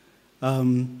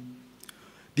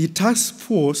 The task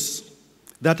force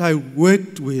that I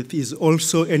worked with is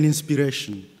also an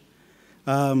inspiration.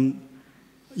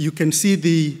 You can see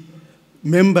the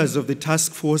members of the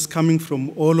task force coming from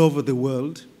all over the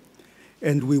world,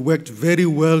 and we worked very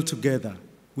well together,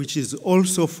 which is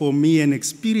also for me an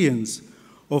experience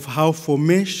of how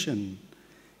formation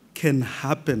can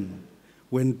happen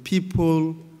when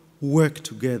people work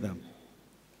together.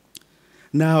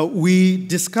 Now, we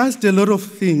discussed a lot of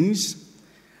things,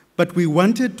 but we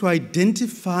wanted to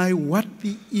identify what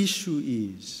the issue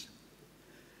is.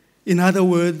 In other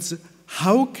words,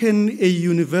 how can a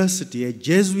university, a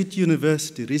Jesuit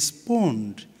university,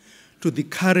 respond to the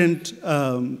current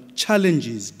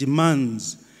challenges,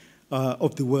 demands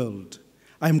of the world?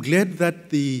 I'm glad that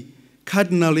the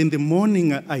Cardinal in the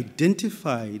morning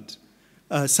identified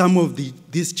some of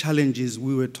these challenges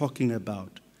we were talking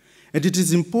about. And it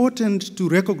is important to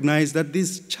recognize that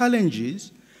these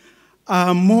challenges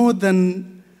are more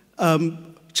than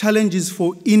challenges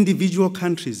for individual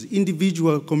countries,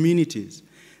 individual communities.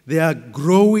 They are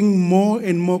growing more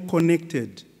and more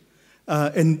connected,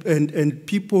 and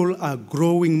people are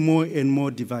growing more and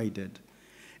more divided.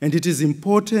 And it is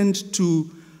important to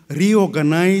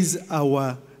reorganize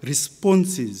our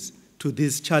responses to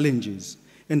these challenges.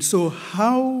 And so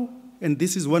how, and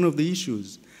this is one of the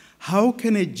issues, how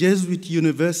can a Jesuit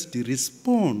university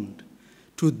respond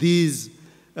to these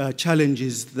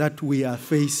challenges that we are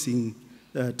facing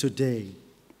today?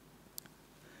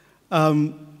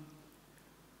 The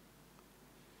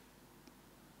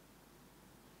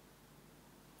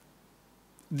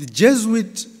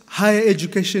Jesuit higher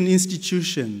education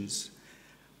institutions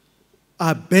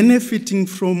are benefiting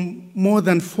from more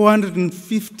than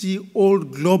 450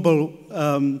 old global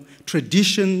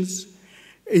traditions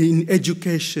in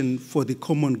education for the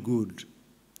common good.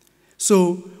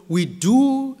 So we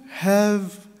do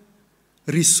have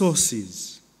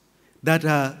resources that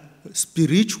are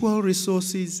spiritual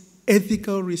resources,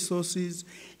 ethical resources,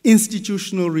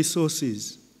 institutional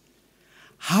resources.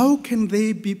 How can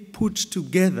they be put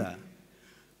together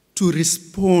to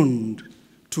respond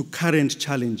to current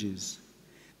challenges?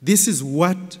 This is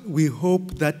what we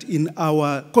hope that in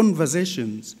our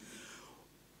conversations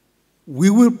we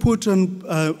will put on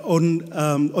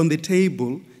the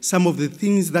table some of the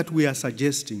things that we are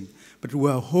suggesting, but we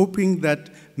are hoping that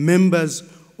members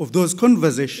of those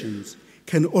conversations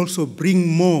can also bring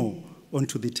more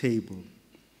onto the table.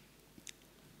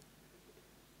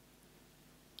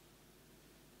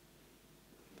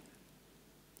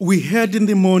 We heard in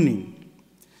the morning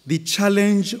the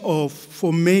challenge of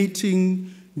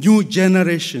formating new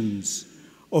generations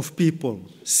of people,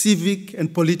 civic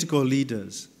and political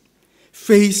leaders,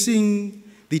 facing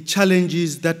the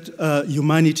challenges that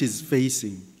humanity is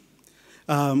facing.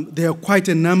 There are quite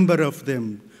a number of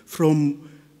them, from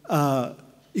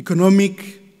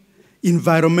economic,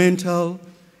 environmental,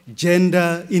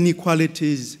 gender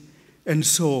inequalities, and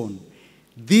so on.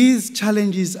 These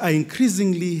challenges are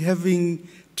increasingly having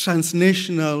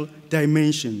transnational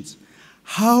dimensions.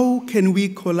 How can we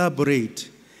collaborate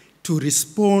to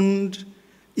respond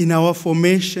in our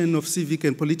formation of civic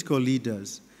and political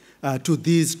leaders to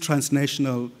these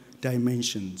transnational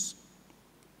dimensions?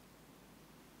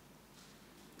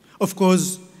 Of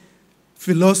course,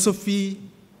 philosophy,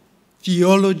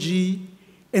 theology,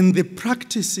 and the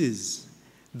practices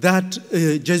that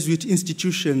Jesuit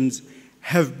institutions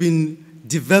have been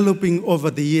developing over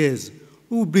the years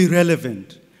will be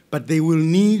relevant, but they will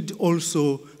need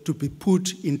also to be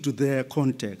put into their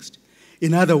context.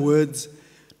 In other words,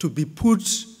 to be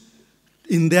put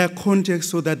in their context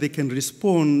so that they can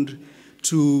respond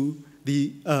to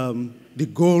the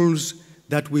goals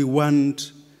that we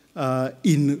want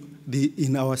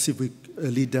in our civic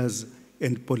leaders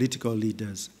and political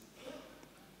leaders.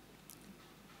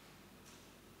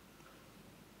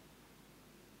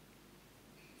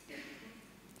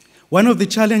 One of the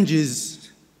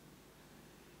challenges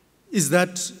is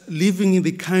that living in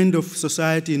the kind of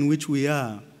society in which we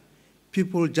are,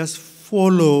 people just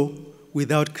follow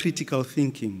without critical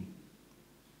thinking.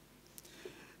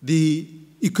 The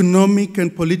economic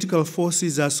and political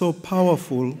forces are so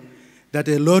powerful that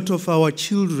a lot of our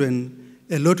children,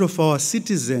 a lot of our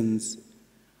citizens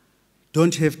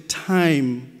don't have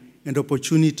time and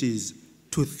opportunities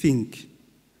to think.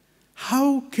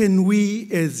 How can we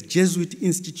as Jesuit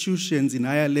institutions in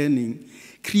higher learning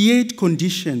create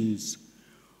conditions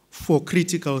for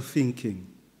critical thinking?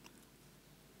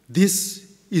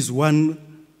 This is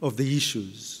one of the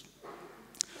issues.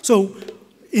 So,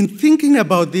 in thinking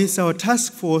about this, our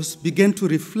task force began to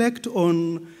reflect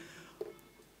on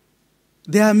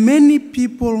there are many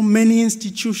people, many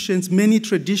institutions, many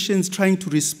traditions trying to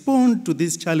respond to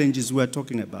these challenges we are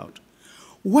talking about.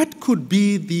 What could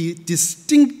be the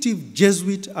distinctive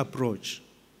Jesuit approach?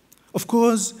 Of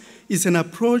course, it's an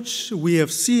approach we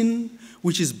have seen,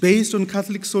 which is based on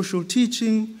Catholic social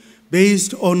teaching,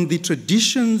 based on the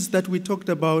traditions that we talked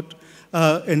about,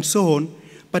 and so on.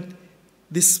 But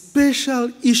the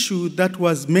special issue that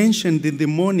was mentioned in the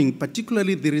morning,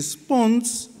 particularly the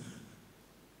response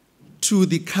to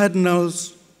the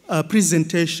Cardinal's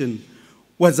presentation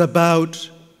was about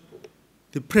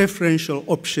the preferential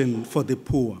option for the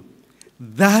poor.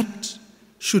 That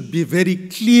should be very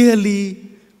clearly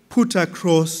put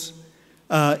across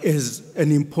as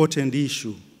an important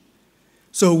issue.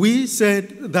 So we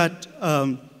said that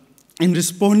in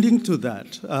responding to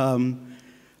that,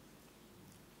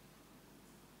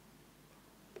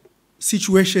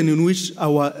 situation in which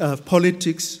our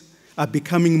politics are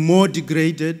becoming more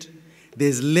degraded,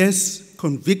 there's less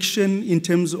conviction in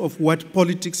terms of what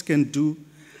politics can do.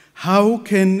 How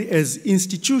can, as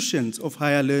institutions of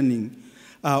higher learning,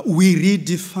 we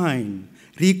redefine,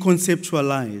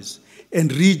 reconceptualize, and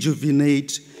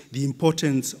rejuvenate the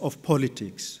importance of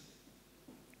politics?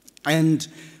 And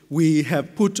we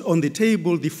have put on the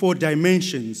table the 4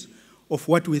 dimensions of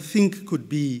what we think could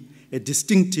be a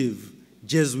distinctive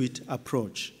Jesuit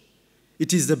approach.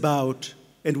 It is about,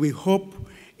 and we hope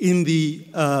in the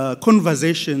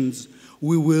conversations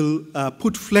we will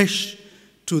put flesh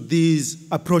to these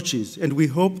approaches, and we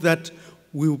hope that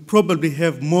we will probably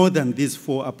have more than these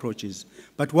 4 approaches.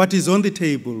 But what is on the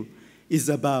table is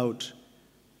about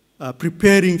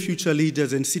preparing future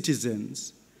leaders and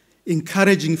citizens,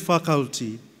 encouraging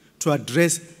faculty to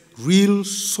address real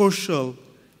social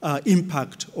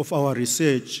impact of our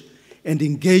research, and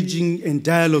engaging and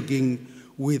dialoguing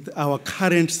with our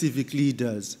current civic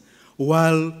leaders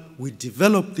while we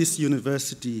develop this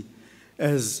university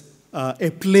as a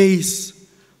place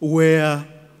where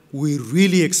we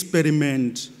really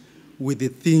experiment with the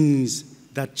things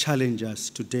that challenge us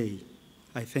today.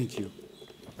 I thank you.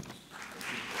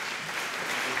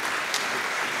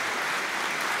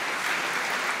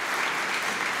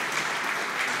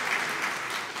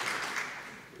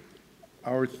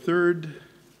 Our third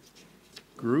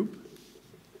group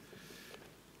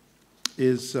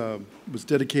was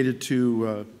dedicated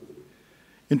to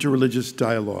interreligious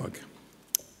dialogue.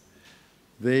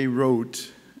 They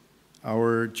wrote,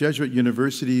 "Our Jesuit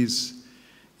universities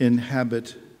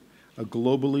inhabit a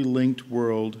globally linked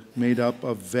world made up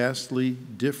of vastly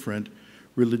different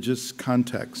religious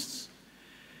contexts.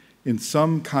 In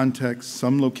some contexts,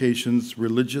 some locations,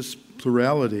 religious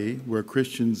plurality, where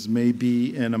Christians may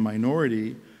be in a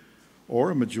minority or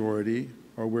a majority,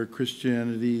 or where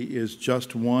Christianity is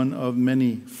just one of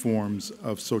many forms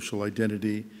of social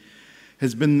identity,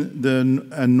 has been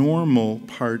a normal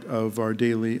part of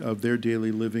their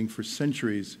daily living for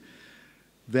centuries.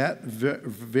 That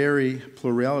very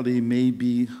plurality may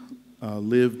be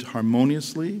lived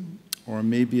harmoniously, or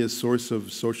may be a source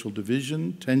of social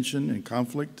division, tension, and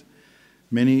conflict.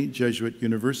 Many Jesuit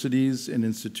universities and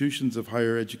institutions of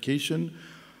higher education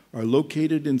are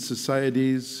located in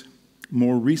societies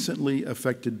more recently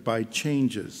affected by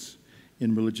changes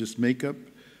in religious makeup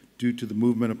due to the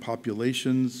movement of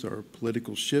populations or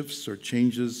political shifts or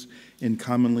changes in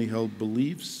commonly held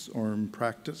beliefs or in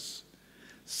practice.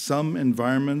 Some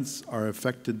environments are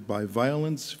affected by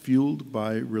violence fueled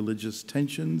by religious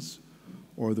tensions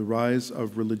or the rise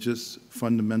of religious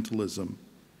fundamentalism.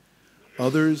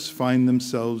 Others find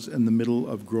themselves in the middle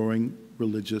of growing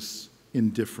religious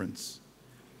indifference."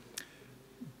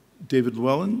 Dorian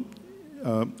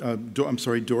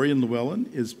Llewellyn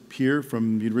is here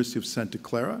from the University of Santa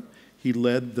Clara. He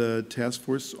led the task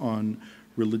force on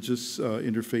religious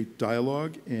interfaith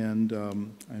dialogue, and I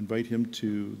invite him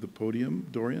to the podium,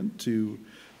 Dorian, to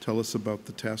tell us about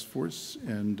the task force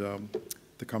and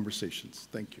the conversations.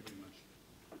 Thank you.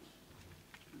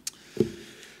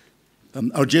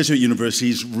 Our Jesuit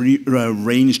universities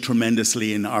range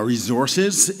tremendously in our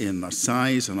resources, in our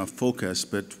size and our focus,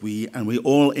 but we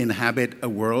all inhabit a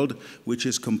world which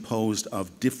is composed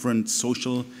of different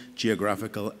social,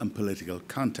 geographical, and political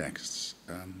contexts.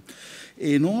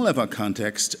 In all of our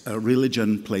contexts,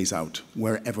 religion plays out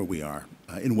wherever we are,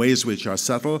 in ways which are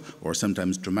subtle or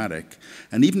sometimes dramatic,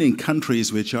 and even in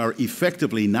countries which are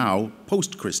effectively now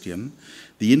post-Christian,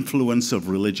 the influence of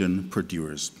religion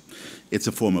perdures. It's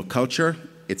a form of culture,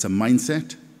 it's a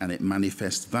mindset, and it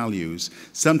manifests values,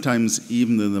 sometimes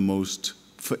even in the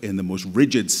most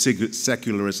rigid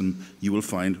secularism, you will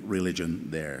find religion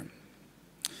there.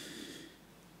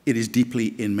 It is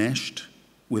deeply enmeshed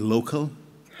with local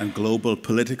and global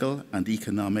political and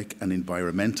economic and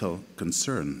environmental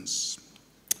concerns.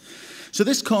 So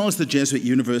this calls the Jesuit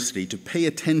University to pay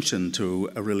attention to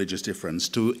a religious difference,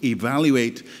 to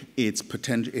evaluate its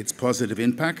positive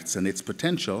impacts and its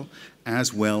potential,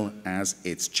 as well as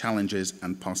its challenges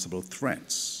and possible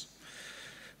threats.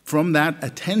 From that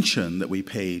attention that we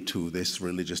pay to this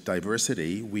religious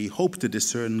diversity, we hope to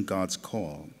discern God's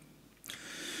call.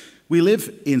 We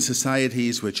live in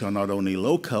societies which are not only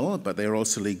local, but they're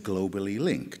also globally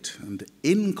linked. And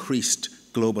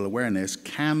increased global awareness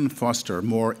can foster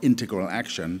more integral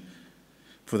action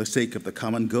for the sake of the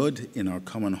common good in our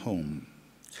common home.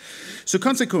 So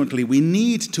consequently, we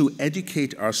need to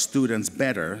educate our students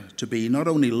better to be not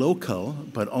only local,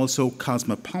 but also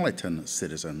cosmopolitan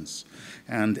citizens.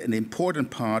 And an important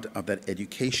part of that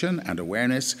education and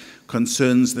awareness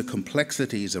concerns the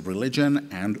complexities of religion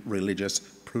and religious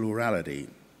plurality.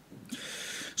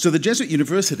 So the Jesuit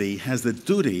University has the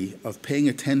duty of paying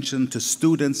attention to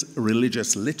students'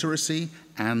 religious literacy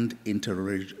and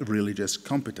interreligious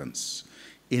competence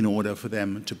in order for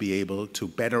them to be able to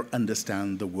better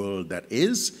understand the world that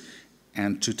is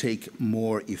and to take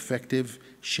more effective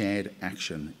shared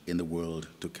action in the world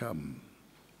to come.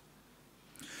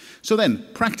 So then,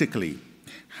 practically,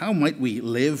 how might we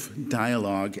live,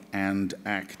 dialogue, and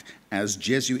act as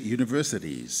Jesuit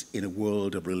universities in a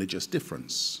world of religious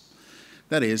difference?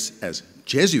 That is, as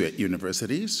Jesuit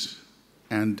universities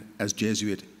and as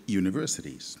Jesuit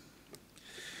universities.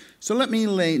 So let me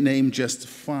name just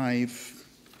five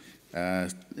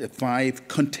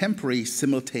contemporary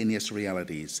simultaneous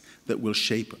realities that will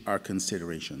shape our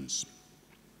considerations.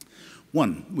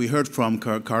 One, we heard from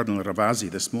Cardinal Ravasi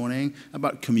this morning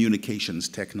about communications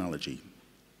technology.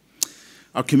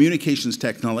 Our communications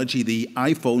technology, the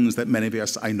iPhones that many of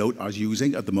us, I note, are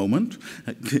using at the moment,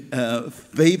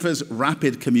 favors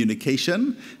rapid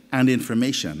communication and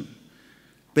information,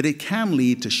 but it can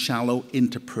lead to shallow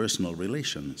interpersonal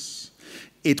relations.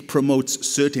 It promotes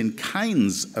certain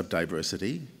kinds of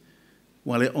diversity,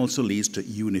 while it also leads to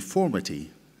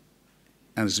uniformity.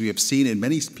 And as we have seen in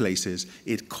many places,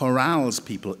 it corrals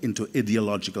people into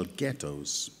ideological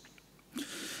ghettos.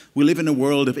 We live in a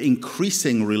world of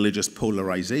increasing religious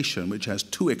polarization, which has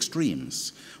two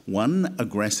extremes. One,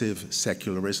 aggressive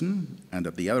secularism, and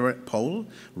at the other pole,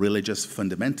 religious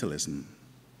fundamentalism.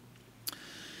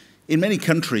 In many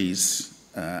countries,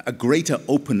 a greater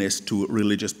openness to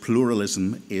religious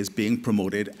pluralism is being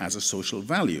promoted as a social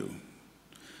value.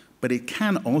 But it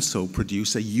can also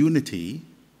produce a unity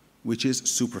which is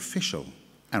superficial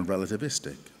and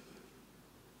relativistic.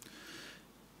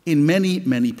 In many,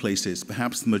 many places,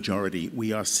 perhaps the majority,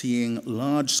 we are seeing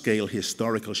large-scale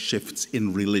historical shifts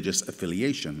in religious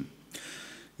affiliation.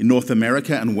 In North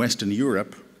America and Western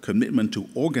Europe, commitment to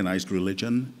organized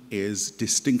religion is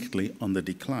distinctly on the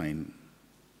decline.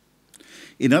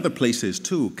 In other places,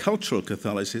 too, cultural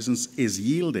Catholicism is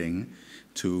yielding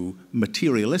to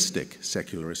materialistic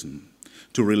secularism,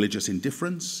 to religious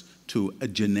indifference, to a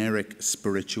generic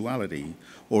spirituality,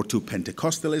 or to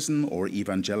Pentecostalism or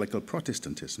evangelical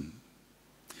Protestantism.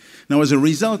 Now, as a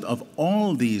result of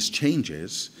all these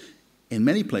changes, in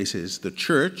many places, the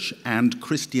church and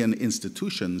Christian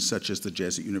institutions, such as the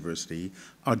Jesuit University,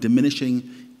 are diminishing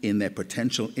in their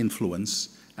potential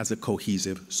influence as a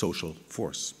cohesive social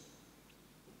force.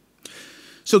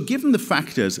 So given the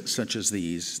factors such as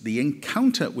these, the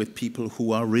encounter with people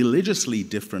who are religiously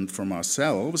different from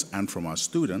ourselves and from our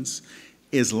students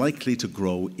is likely to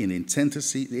grow in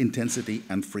intensity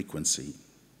and frequency.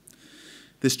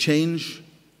 This change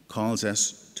calls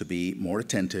us to be more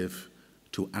attentive,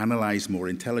 to analyze more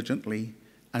intelligently,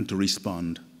 and to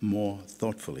respond more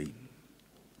thoughtfully.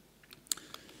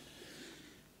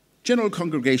 General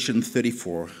Congregation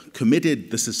 34 committed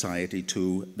the society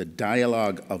to the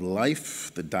dialogue of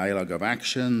life, the dialogue of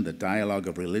action, the dialogue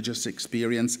of religious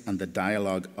experience, and the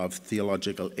dialogue of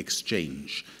theological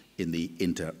exchange in the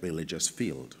interreligious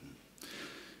field.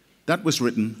 That was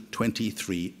written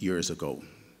 23 years ago,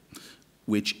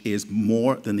 which is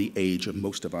more than the age of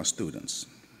most of our students.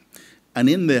 And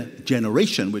in the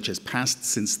generation which has passed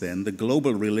since then, the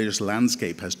global religious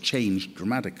landscape has changed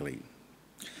dramatically.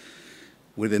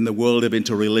 Within the world of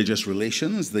interreligious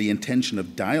relations, the intention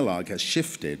of dialogue has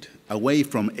shifted away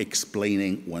from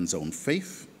explaining one's own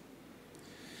faith.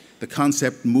 The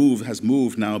concept has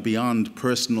moved now beyond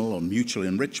personal or mutual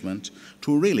enrichment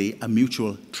to really a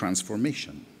mutual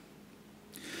transformation.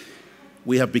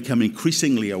 We have become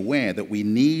increasingly aware that we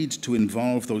need to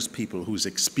involve those people whose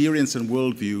experience and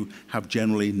worldview have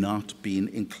generally not been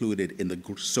included in the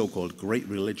so-called great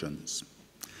religions.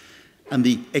 And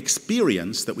the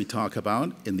experience that we talk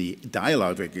about in the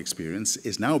dialogic experience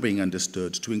is now being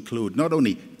understood to include not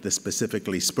only the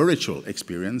specifically spiritual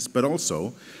experience, but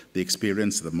also the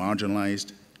experience of the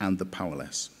marginalized and the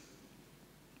powerless.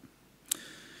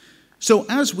 So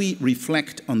as we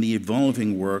reflect on the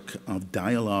evolving work of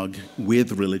dialogue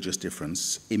with religious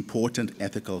difference, important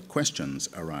ethical questions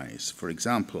arise. For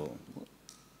example,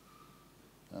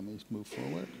 let me move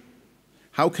forward.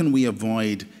 How can we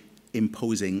avoid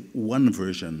imposing one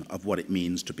version of what it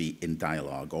means to be in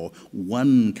dialogue, or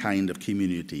one kind of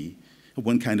community,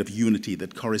 one kind of unity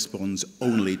that corresponds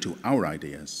only to our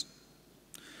ideas.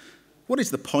 What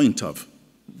is the point of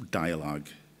dialogue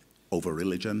over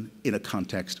religion in a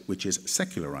context which is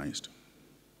secularized?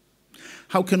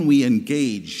 How can we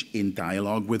engage in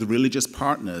dialogue with religious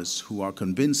partners who are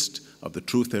convinced of the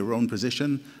truth of their own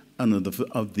position and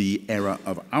of the error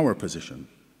of our position?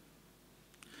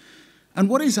 And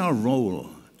what is our role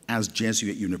as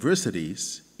Jesuit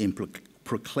universities in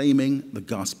proclaiming the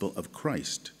gospel of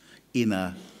Christ in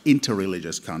an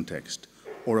interreligious context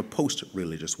or a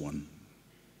post-religious one?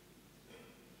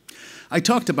 I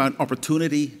talked about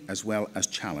opportunity as well as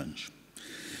challenge.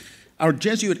 Our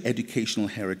Jesuit educational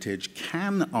heritage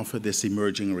can offer this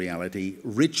emerging reality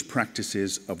rich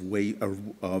practices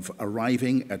of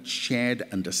arriving at shared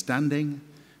understanding,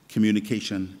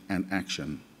 communication, and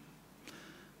action.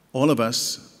 All of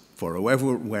us, for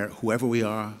whoever we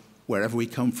are, wherever we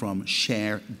come from,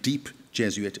 share deep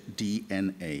Jesuit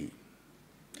DNA.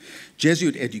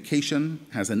 Jesuit education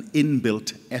has an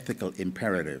inbuilt ethical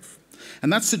imperative,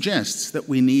 and that suggests that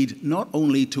we need not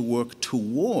only to work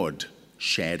toward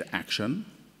shared action,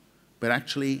 but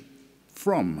actually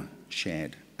from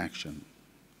shared action.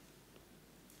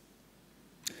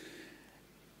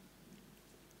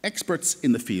 Experts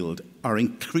in the field are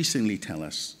increasingly tell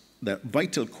us that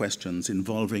vital questions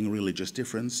involving religious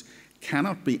difference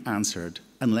cannot be answered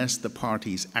unless the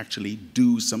parties actually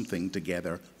do something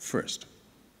together first.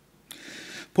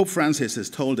 Pope Francis has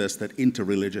told us that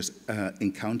interreligious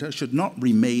encounter should not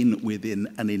remain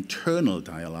within an internal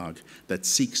dialogue that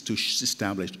seeks to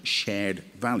establish shared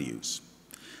values.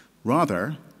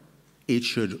 Rather, it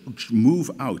should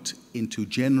move out into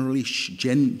genuinely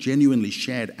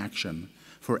shared action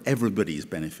for everybody's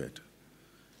benefit.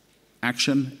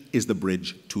 Action is the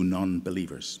bridge to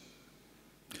non-believers.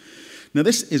 Now,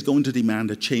 this is going to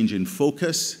demand a change in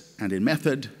focus and in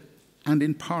method and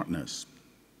in partners.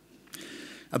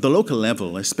 At the local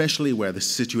level, especially where the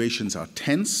situations are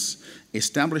tense,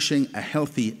 establishing a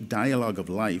healthy dialogue of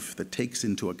life that takes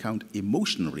into account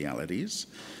emotional realities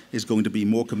is going to be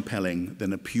more compelling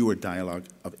than a pure dialogue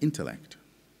of intellect.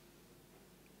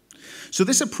 So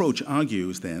this approach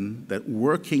argues then that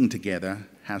working together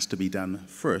has to be done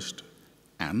first,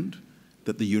 and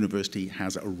that the university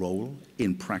has a role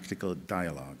in practical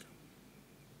dialogue.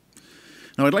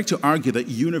 Now, I'd like to argue that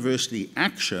university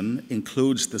action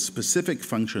includes the specific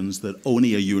functions that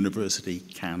only a university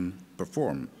can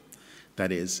perform.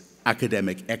 That is,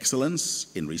 academic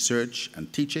excellence in research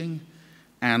and teaching,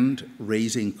 and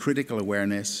raising critical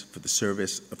awareness for the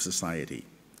service of society.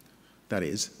 That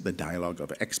is, the dialogue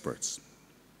of experts.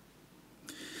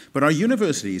 But our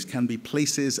universities can be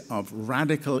places of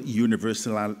radical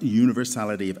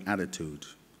universality of attitude.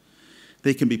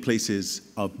 They can be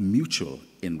places of mutual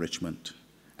enrichment,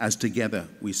 as together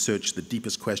we search the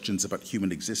deepest questions about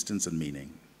human existence and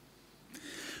meaning.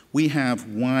 We have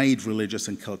wide religious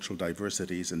and cultural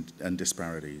diversities and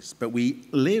disparities, but we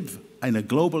live in a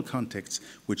global context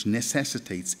which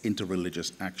necessitates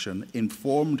interreligious action,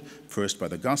 informed first by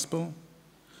the gospel,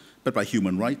 but by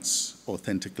human rights,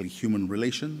 authentically human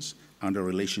relations, and our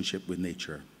relationship with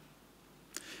nature.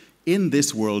 In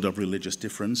this world of religious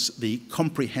difference, the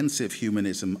comprehensive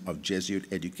humanism of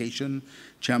Jesuit education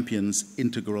champions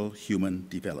integral human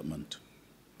development.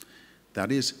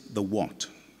 That is the what.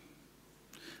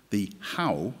 The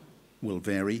how will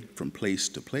vary from place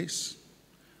to place.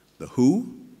 The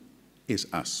who is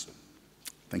us.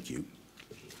 Thank you.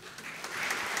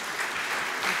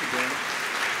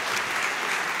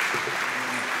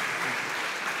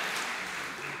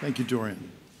 Thank you,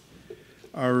 Dorian.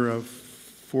 Our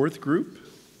fourth group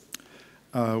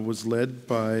was led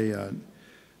by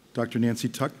Dr. Nancy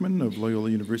Tuckman of Loyola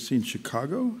University in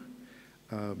Chicago.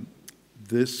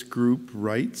 This group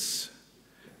writes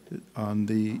on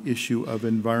the issue of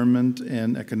environment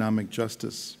and economic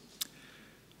justice.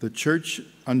 The Church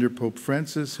under Pope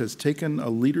Francis has taken a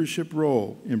leadership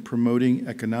role in promoting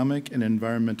economic and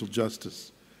environmental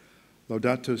justice.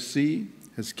 Laudato Si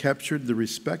has captured the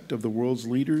respect of the world's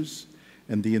leaders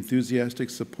and the enthusiastic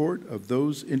support of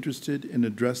those interested in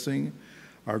addressing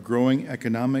our growing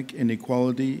economic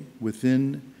inequality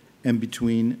within and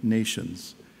between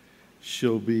nations.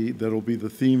 That'll be the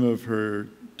theme of her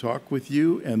talk with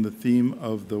you and the theme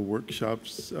of the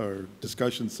workshops or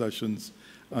discussion sessions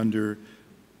under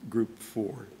Group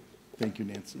 4. Thank you,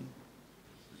 Nancy.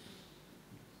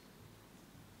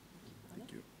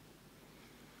 Thank you.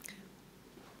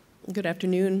 Good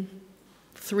afternoon.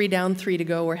 3 down, 3 to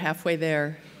go. We're halfway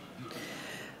there.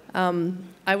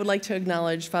 I would like to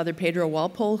acknowledge Father Pedro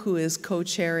Walpole, who is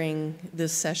co-chairing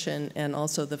this session, and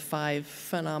also the 5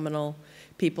 phenomenal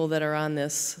people that are on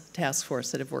this task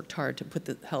force that have worked hard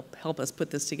to help us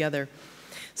put this together.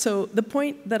 So the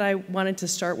point that I wanted to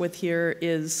start with here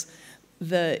is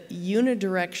the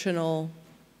unidirectional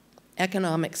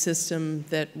economic system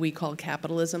that we call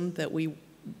capitalism, that we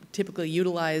typically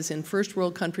utilize in first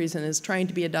world countries and is trying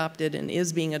to be adopted and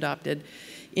is being adopted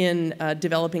in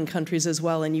developing countries as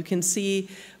well. And you can see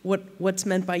what's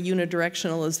meant by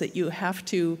unidirectional is that you have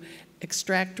to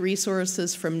extract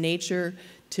resources from nature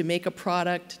to make a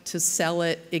product, to sell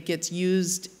it, it gets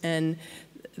used, and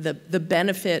the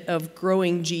benefit of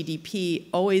growing GDP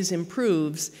always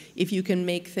improves if you can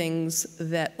make things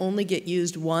that only get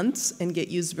used once and get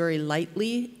used very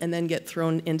lightly and then get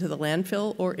thrown into the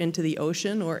landfill or into the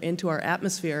ocean or into our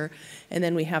atmosphere, and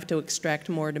then we have to extract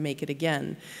more to make it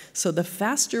again. So the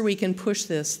faster we can push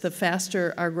this, the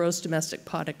faster our gross domestic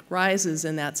product rises,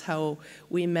 and that's how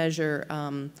we measure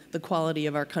the quality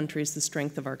of our countries, the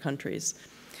strength of our countries.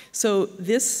 So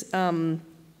this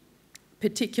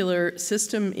particular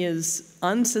system is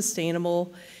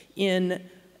unsustainable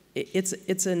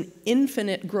it's an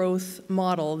infinite growth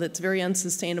model that's very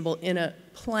unsustainable in a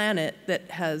planet that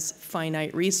has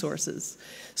finite resources.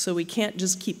 So we can't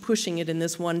just keep pushing it in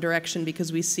this one direction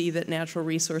because we see that natural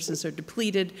resources are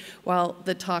depleted while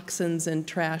the toxins and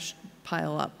trash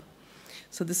pile up.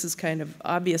 So this is kind of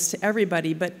obvious to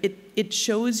everybody, but it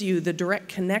shows you the direct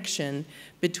connection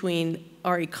between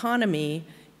our economy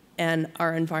and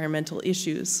our environmental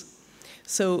issues.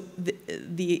 So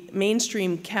the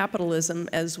mainstream capitalism,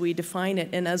 as we define it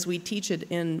and as we teach it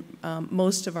in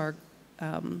most of our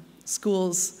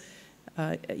schools,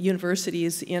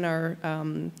 universities, in our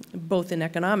both in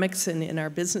economics and in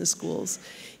our business schools,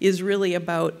 is really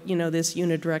about this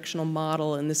unidirectional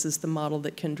model, and this is the model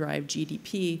that can drive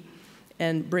GDP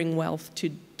and bring wealth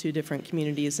to different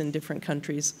communities in different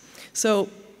countries. So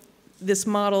this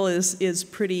model is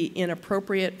pretty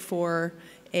inappropriate for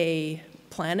a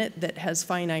planet that has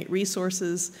finite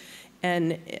resources.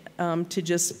 And to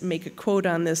just make a quote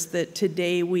on this, that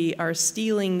today we are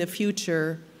stealing the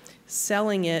future,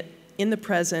 selling it in the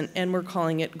present, and we're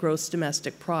calling it gross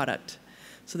domestic product.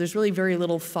 So there's really very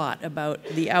little thought about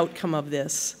the outcome of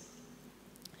this.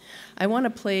 I want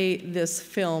to play this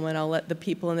film, and I'll let the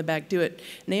people in the back do it.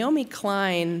 Naomi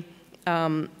Klein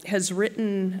has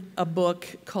written a book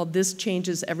called This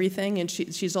Changes Everything, and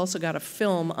she's also got a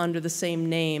film under the same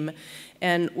name.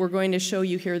 And we're going to show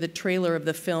you here the trailer of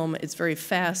the film. It's very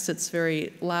fast, it's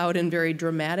very loud and very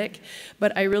dramatic,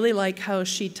 but I really like how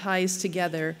she ties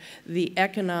together the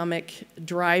economic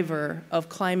driver of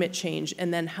climate change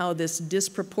and then how this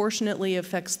disproportionately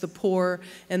affects the poor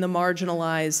and the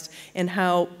marginalized and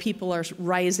how people are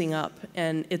rising up,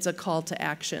 and it's a call to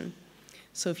action.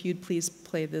 So if you'd please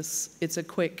play this, it's a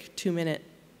quick 2-minute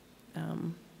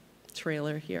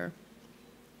trailer here.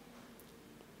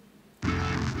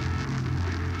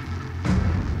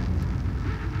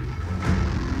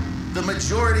 The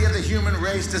majority of the human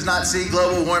race does not see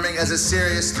global warming as a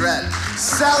serious threat.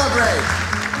 Celebrate!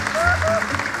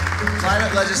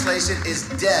 Climate legislation is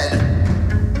dead.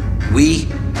 We,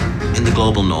 in the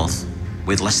global north,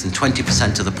 with less than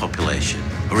 20% of the population,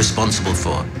 are responsible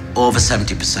for over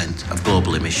 70% of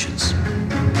global emissions.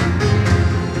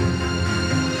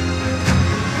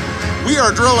 We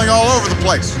are drilling all over the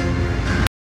place.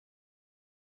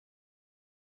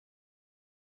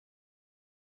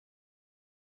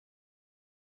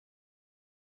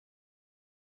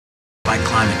 By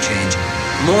climate change,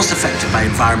 most affected by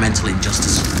environmental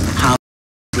injustice. How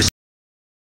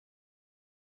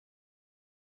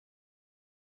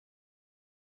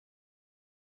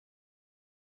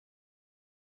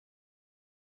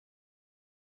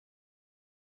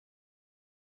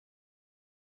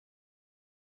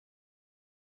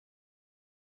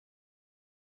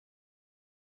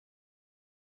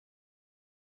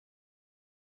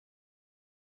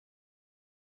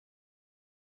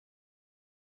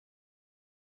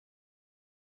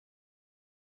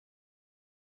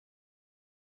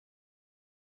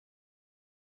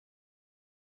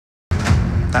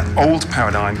that old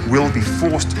paradigm will be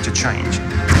forced to change,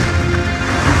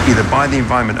 either by the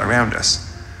environment around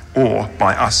us or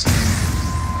by us.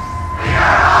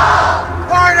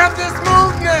 Part of this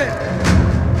movement!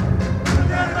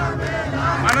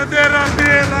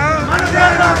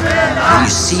 when you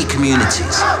see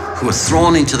communities who are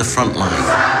thrown into the front line,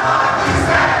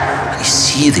 and you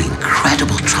see the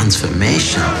incredible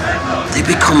transformation, they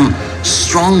become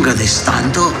stronger, they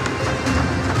stand up.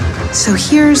 So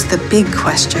here's the big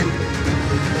question.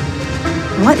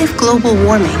 What if global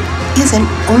warming isn't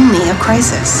only a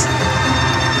crisis?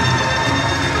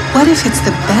 What if it's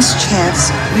the best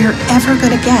chance we're ever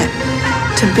going to get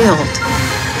to build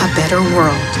a better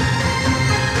world?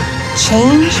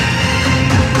 Change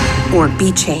or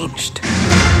be changed?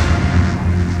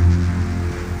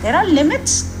 There are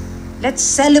limits. Let's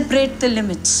celebrate the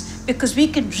limits because we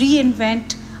can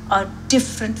reinvent a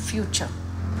different future.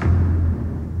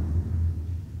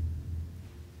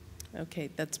 Okay,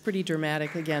 that's pretty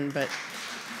dramatic again, but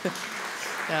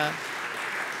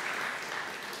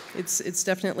it's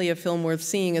definitely a film worth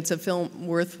seeing. It's a film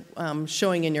worth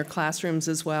showing in your classrooms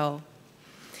as well.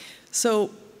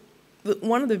 So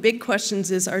one of the big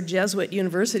questions is, are Jesuit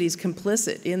universities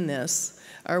complicit in this?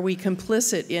 Are we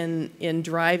complicit in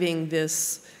driving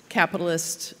this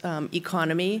capitalist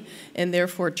economy and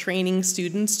therefore training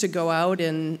students to go out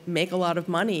and make a lot of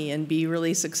money and be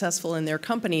really successful in their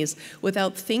companies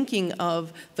without thinking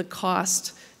of the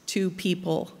cost to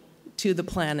people, to the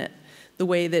planet, the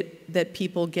way that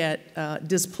people get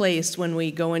displaced when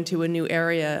we go into a new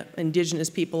area, indigenous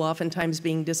people oftentimes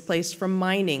being displaced from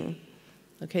mining.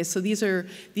 Okay, so these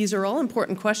are all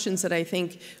important questions that I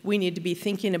think we need to be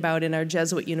thinking about in our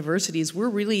Jesuit universities. We're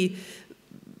really,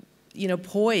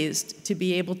 poised to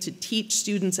be able to teach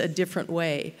students a different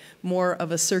way, more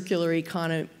of a circular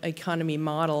economy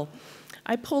model.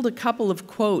 I pulled a couple of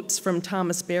quotes from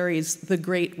Thomas Berry's The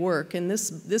Great Work, and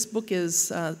this book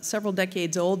is several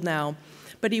decades old now,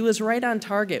 but he was right on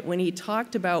target when he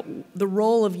talked about the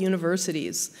role of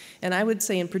universities, and I would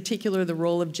say in particular the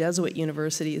role of Jesuit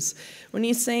universities. When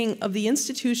he's saying of the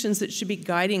institutions that should be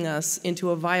guiding us into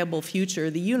a viable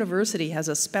future, the university has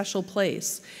a special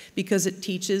place because it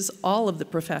teaches all of the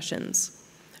professions.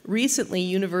 Recently,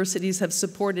 universities have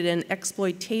supported an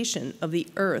exploitation of the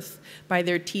earth by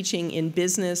their teaching in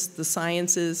business, the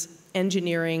sciences,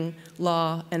 engineering,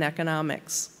 law, and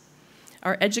economics.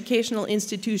 Our educational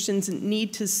institutions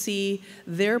need to see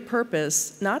their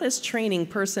purpose not as training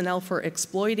personnel for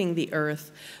exploiting the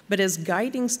earth, but as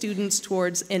guiding students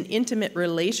towards an intimate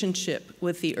relationship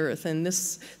with the earth. And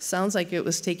this sounds like it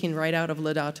was taken right out of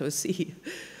Laudato Si.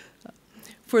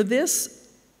 For it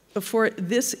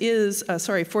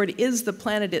is the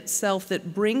planet itself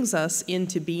that brings us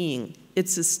into being. It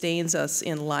sustains us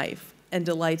in life and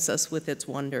delights us with its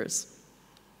wonders.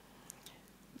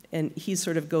 And he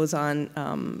sort of goes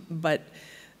on, but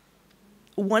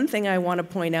one thing I want to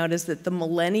point out is that the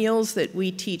millennials that we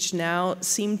teach now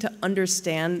seem to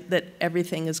understand that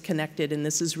everything is connected, and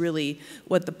this is really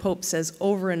what the Pope says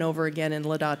over and over again in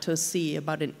Laudato Si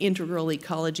about an integral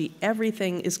ecology.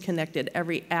 Everything is connected.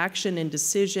 Every action and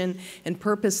decision and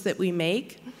purpose that we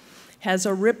make has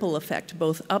a ripple effect,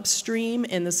 both upstream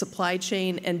in the supply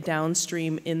chain and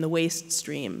downstream in the waste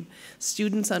stream.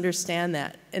 Students understand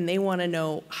that, and they want to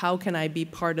know, how can I be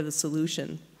part of the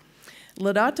solution?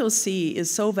 Laudato Si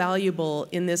is so valuable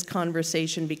in this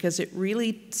conversation because it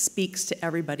really speaks to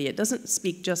everybody. It doesn't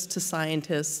speak just to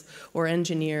scientists or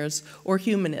engineers or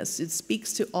humanists. It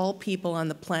speaks to all people on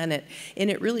the planet, and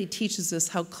it really teaches us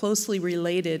how closely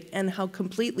related and how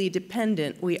completely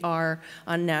dependent we are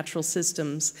on natural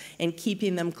systems, and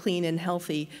keeping them clean and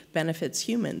healthy benefits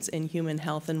humans and human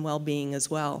health and well-being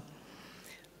as well.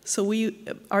 So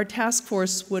our task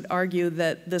force would argue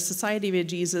that the Society of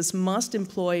Jesus must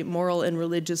employ moral and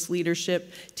religious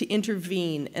leadership to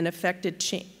intervene and affect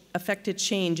a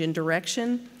change in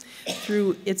direction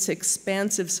through its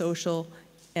expansive social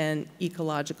and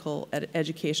ecological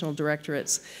educational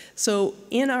directorates. So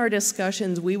in our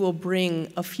discussions, we will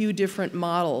bring a few different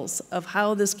models of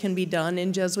how this can be done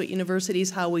in Jesuit universities,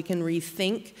 how we can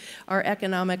rethink our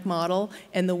economic model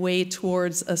and the way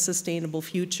towards a sustainable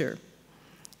future.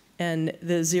 And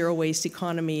the zero waste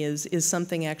economy is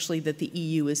something actually that the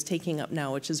EU is taking up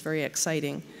now, which is very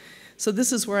exciting. So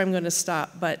this is where I'm going to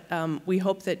stop, but we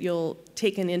hope that you'll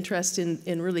take an interest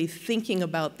in really thinking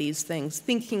about these things,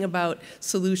 thinking about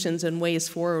solutions and ways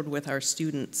forward with our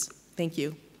students. Thank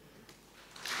you.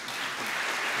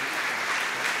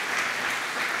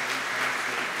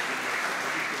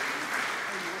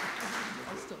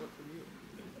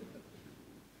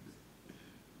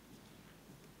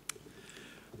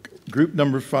 Group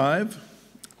number 5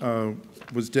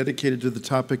 was dedicated to the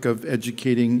topic of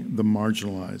educating the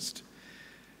marginalized.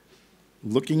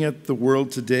 Looking at the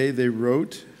world today, they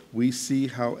wrote, we see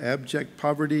how abject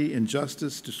poverty,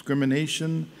 injustice,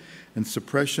 discrimination, and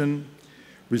suppression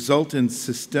result in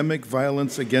systemic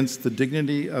violence against the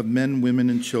dignity of men, women,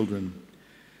 and children.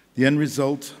 The end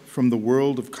result from the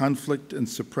world of conflict and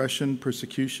suppression,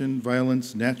 persecution,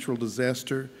 violence, natural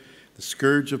disaster, the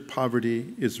scourge of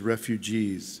poverty is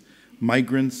refugees,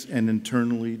 migrants, and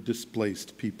internally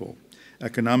displaced people.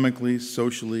 economically,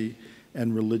 socially,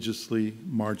 and religiously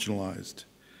marginalized.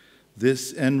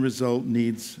 This end result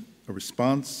needs a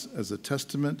response as a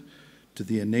testament to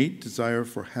the innate desire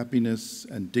for happiness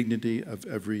and dignity of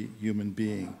every human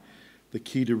being. The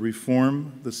key to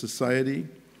reform the society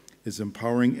is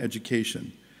empowering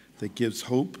education that gives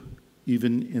hope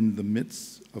even in the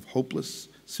midst of hopeless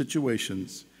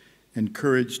situations, and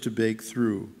courage to break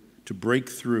through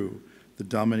the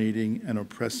dominating and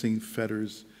oppressing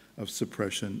fetters of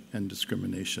suppression and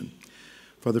discrimination.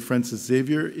 Father Francis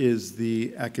Xavier is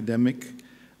the academic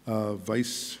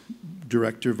vice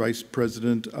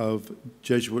president of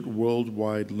Jesuit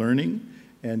Worldwide Learning,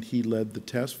 and he led the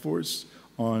task force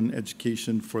on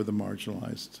education for the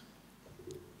marginalized.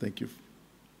 Thank you.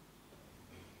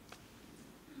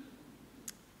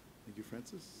 Thank you,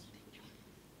 Francis.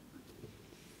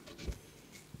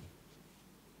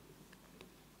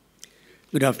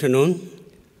 Good afternoon.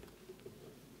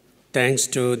 Thanks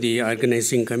to the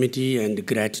organizing committee and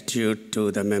gratitude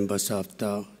to the members of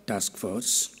the task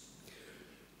force.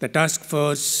 The task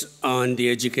force on the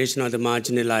education of the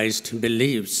marginalized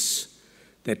believes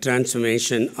the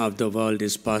transformation of the world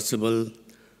is possible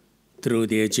through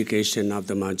the education of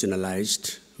the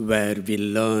marginalized, where we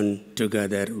learn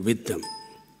together with them.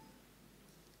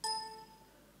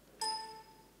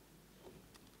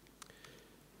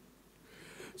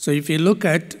 So if you look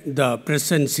at the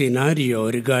present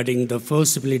scenario regarding the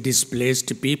forcibly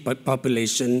displaced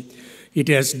population, it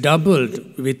has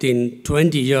doubled within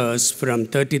 20 years from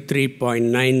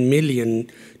 33.9 million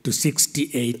to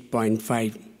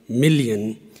 68.5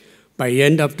 million. By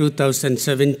end of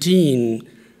 2017,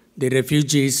 the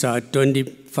refugees are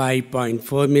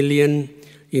 25.4 million,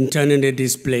 internally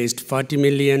displaced 40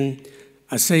 million,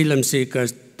 asylum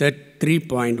seekers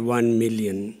 3.1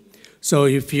 million. So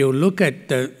if you look at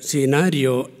the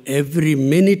scenario, every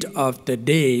minute of the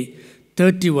day,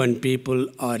 31 people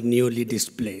are newly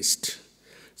displaced.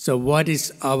 So what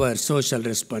is our social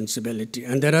responsibility?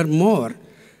 And there are more.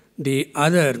 The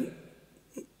other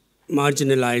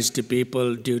marginalized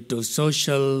people due to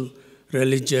social,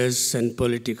 religious, and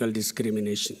political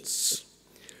discriminations.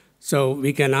 So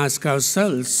we can ask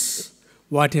ourselves,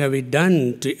 what have we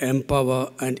done to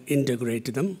empower and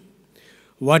integrate them?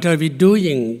 What are we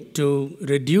doing to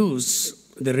reduce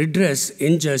the redress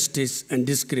injustice and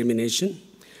discrimination?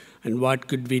 And what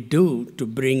could we do to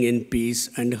bring in peace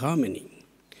and harmony?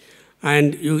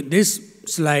 And this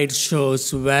slide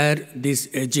shows where this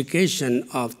education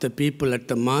of the people at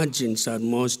the margins are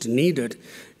most needed,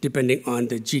 depending on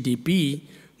the GDP,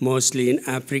 mostly in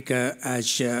Africa,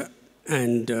 Asia,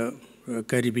 and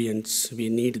Caribbeans. We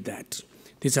need that.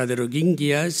 These are the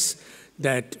Rohingyas,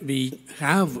 that we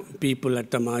have people at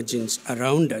the margins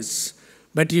around us.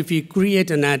 But if we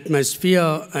create an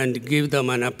atmosphere and give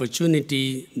them an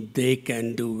opportunity, they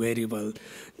can do very well.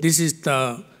 This is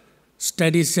the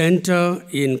study center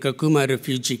in Kakuma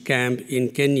refugee camp in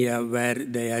Kenya, where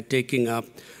they are taking up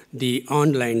the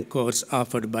online course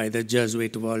offered by the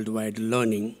Jesuit Worldwide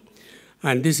Learning.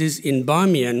 And this is in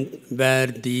Bamiyan, where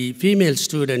the female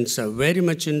students are very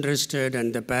much interested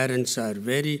and the parents are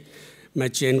very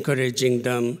much encouraging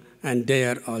them, and they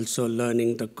are also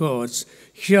learning the course.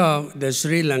 Here, the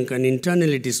Sri Lankan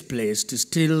internally displaced,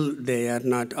 still they are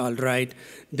not all right.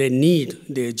 They need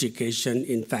the education,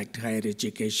 in fact, higher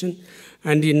education.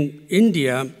 And in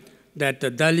India, that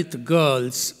the Dalit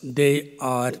girls, they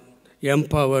are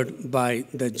empowered by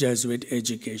the Jesuit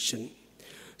education.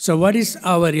 So what is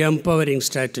our empowering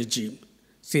strategy?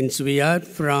 Since we are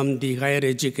from the higher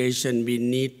education, we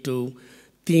need to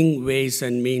think ways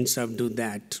and means of do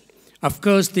that. Of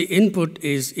course, the input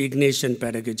is Ignatian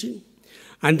pedagogy,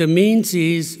 and the means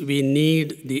is we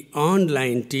need the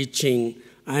online teaching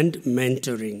and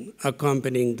mentoring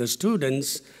accompanying the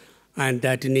students, and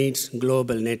that needs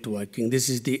global networking. This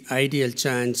is the ideal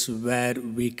chance where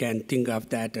we can think of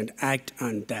that and act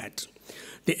on that.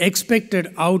 The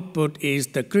expected output is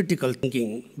the critical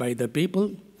thinking by the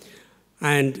people,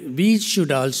 and we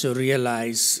should also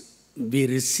realize we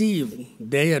receive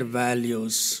their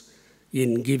values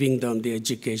in giving them the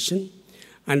education.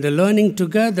 And the learning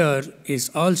together is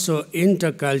also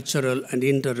intercultural and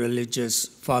interreligious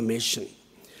formation.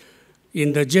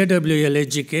 In the JWL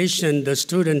education, the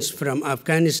students from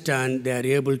Afghanistan, they are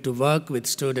able to work with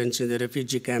students in the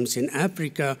refugee camps in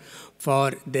Africa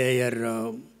for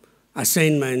their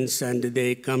assignments, and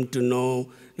they come to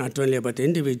know not only about the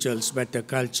individuals, but the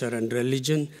culture and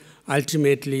religion.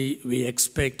 Ultimately, we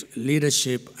expect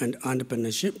leadership and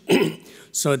entrepreneurship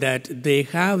so that they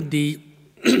have the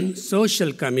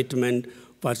social commitment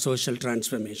for social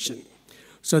transformation.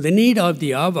 So the need of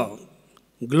the hour,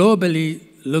 globally,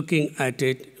 looking at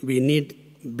it, we need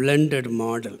blended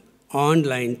model,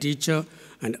 online teacher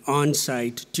and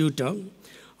on-site tutor.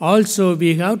 Also,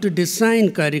 we have to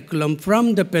design curriculum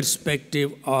from the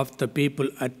perspective of the people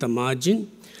at the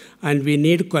margin, and we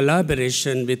need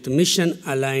collaboration with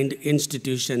mission-aligned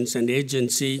institutions and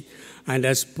agencies. And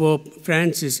as Pope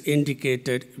Francis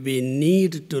indicated, we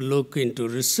need to look into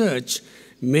research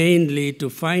mainly to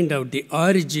find out the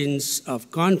origins of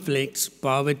conflicts,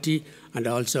 poverty, and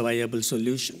also viable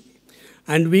solution.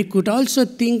 And we could also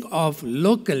think of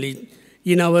locally,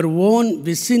 in our own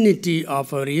vicinity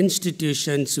of our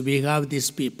institutions, we have these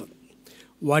people.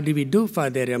 What do we do for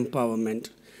their empowerment?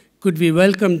 Could we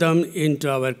welcome them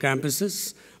into our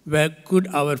campuses? Where could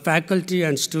our faculty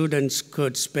and students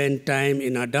could spend time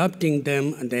in adopting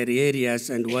them and their areas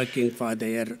and working for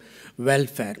their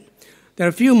welfare? There are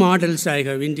a few models I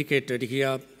have indicated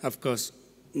here. Of course,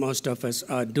 most of us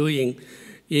are doing.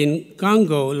 In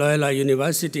Congo, Loyola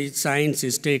University, science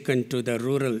is taken to the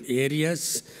rural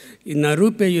areas. In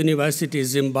Narupe University,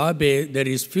 Zimbabwe, there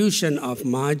is fusion of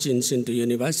margins into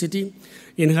university.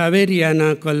 In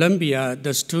Javeriana, Colombia,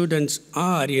 the students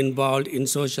are involved in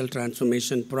social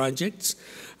transformation projects.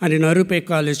 And in Narupe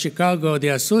College, Chicago, the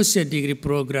associate degree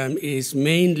program is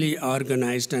mainly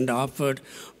organized and offered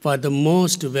for the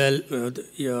most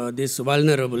these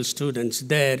vulnerable students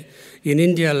there. In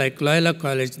India, like Loyola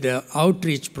College, the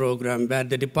outreach program where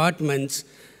the departments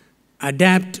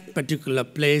adapt particular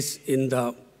place in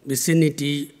the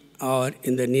vicinity or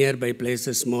in the nearby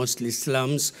places, mostly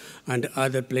slums and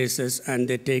other places, and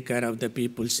they take care of the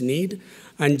people's need.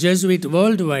 And Jesuit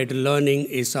Worldwide Learning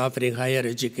is offering higher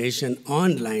education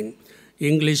online,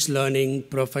 English learning,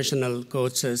 professional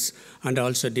courses, and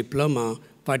also diploma,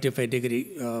 45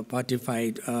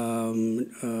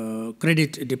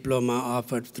 credit diploma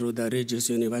offered through the Regis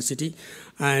University.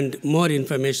 And more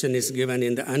information is given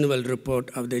in the annual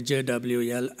report of the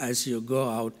JWL. As you go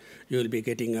out, you will be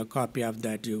getting a copy of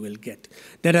that you will get.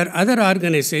 There are other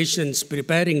organizations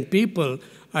preparing people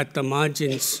at the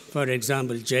margins, for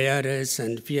example, JRS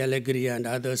and Fialegri and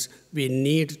others. We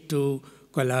need to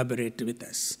collaborate with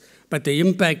us. But the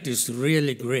impact is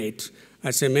really great.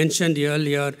 As I mentioned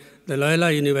earlier, the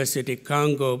Loyola University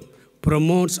Congo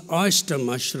promotes oyster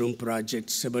mushroom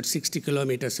projects. About 60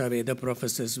 kilometers away, the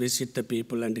professors visit the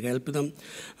people and help them.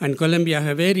 And Colombia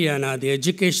Javeriana, the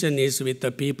education is with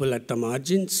the people at the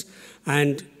margins.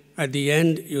 And at the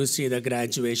end, you see the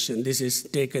graduation. This is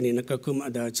taken in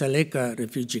Kakuma, the Chaleka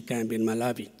refugee camp in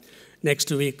Malawi.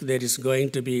 Next week, there is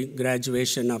going to be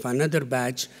graduation of another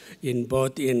batch in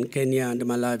both in Kenya and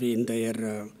Malawi in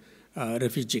their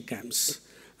refugee camps.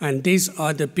 And these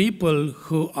are the people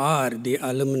who are the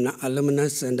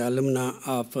alumnus and alumna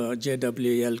of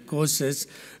JWL courses.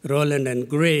 Roland and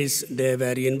Grace, they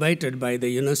were invited by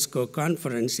the UNESCO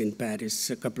conference in Paris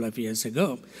a couple of years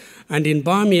ago. And in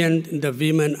Bamiyan, the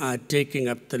women are taking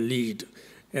up the lead,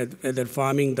 either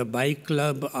forming the bike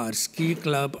club or ski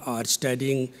club or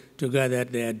studying together,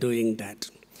 they are doing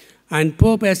that. And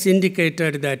Pope has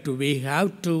indicated that we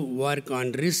have to work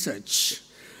on research.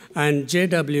 And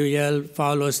JWL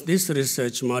follows this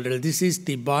research model. This is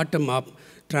the bottom-up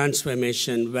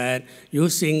transformation where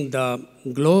using the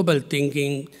global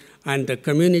thinking and the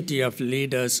community of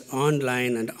leaders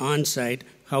online and on-site,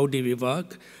 how do we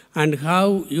work? And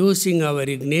how using our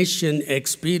Ignatian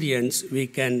experience, we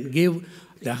can give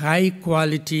the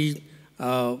high-quality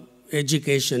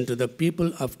education to the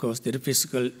people. Of course, the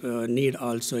physical need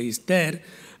also is there,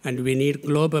 and we need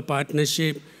global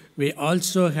partnership. We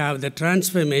also have the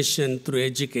transformation through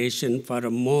education for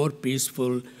a more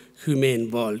peaceful,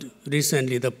 humane world.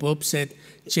 Recently, the Pope said,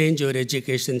 change your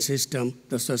education system,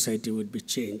 the society would be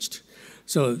changed.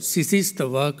 So this is the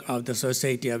work of the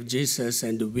Society of Jesus,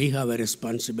 and we have a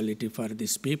responsibility for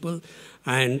these people,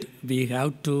 and we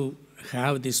have to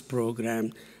have this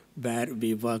program where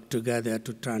we work together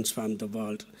to transform the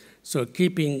world. So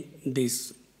keeping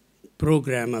this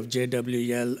program of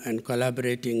JWL and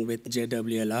collaborating with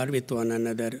JWL or with one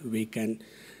another, we can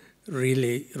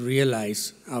really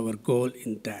realize our goal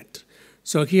in that.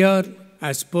 So here,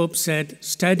 as Pope said,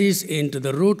 studies into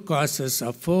the root causes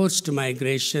of forced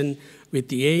migration with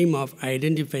the aim of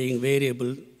identifying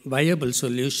viable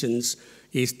solutions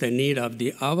is the need of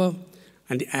the hour,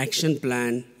 and the action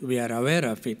plan, we are aware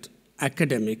of it.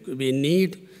 Academic, we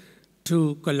need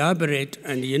to collaborate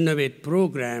and innovate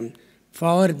program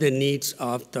for the needs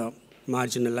of the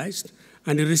marginalized,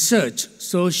 and research,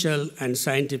 social and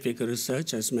scientific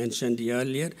research, as mentioned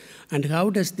earlier, and how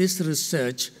does this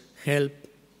research help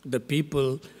the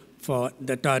people for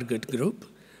the target group?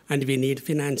 And we need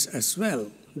finance as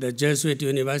well. The Jesuit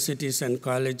universities and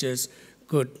colleges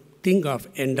could think of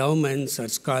endowments or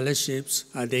scholarships,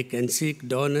 or they can seek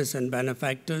donors and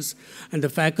benefactors, and the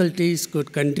faculties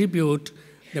could contribute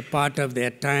the part of their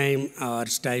time or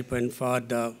stipend for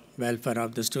the welfare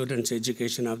of the students,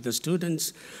 education of the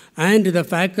students, and the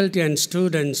faculty and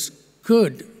students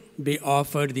could be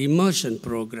offered the immersion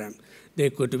program. They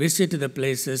could visit the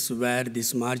places where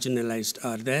these marginalized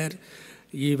are there.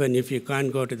 Even if you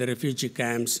can't go to the refugee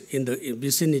camps, in the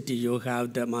vicinity you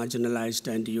have the marginalized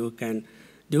and you can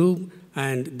do,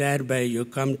 and thereby you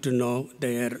come to know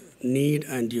their need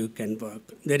and you can work.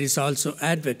 There is also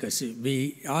advocacy.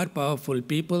 We are powerful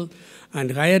people,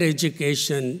 and higher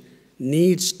education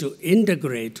needs to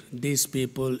integrate these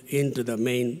people into the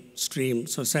mainstream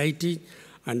society,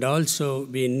 and also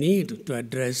we need to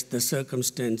address the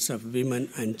circumstance of women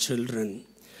and children.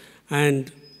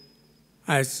 And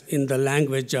as in the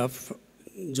language of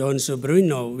John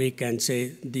Bruno, we can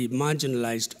say the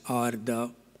marginalized are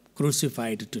the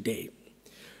crucified today.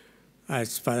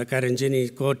 As Father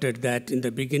Karanjini quoted that in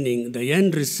the beginning, the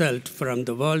end result from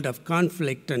the world of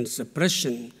conflict and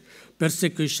suppression,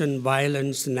 persecution,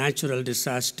 violence, natural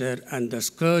disaster, and the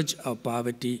scourge of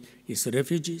poverty is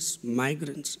refugees,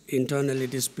 migrants, internally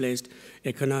displaced,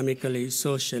 economically,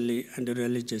 socially, and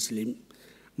religiously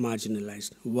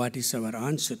marginalized. What is our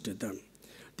answer to them?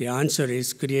 The answer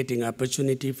is creating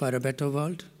opportunity for a better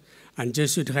world. And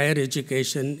Jesuit higher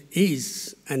education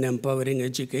is an empowering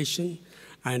education,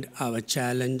 and our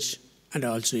challenge, and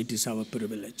also it is our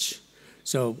privilege.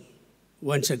 So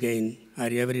once again, or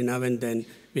every now and then,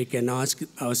 we can ask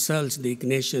ourselves the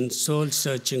Ignatian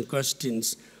soul-searching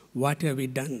questions. What have we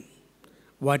done?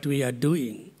 What we are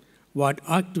doing? What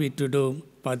ought we to do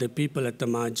for the people at the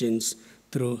margins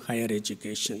through higher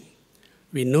education?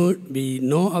 We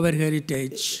know our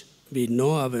heritage, we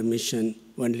know our mission,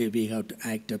 only we have to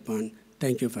act upon.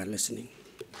 Thank you for listening.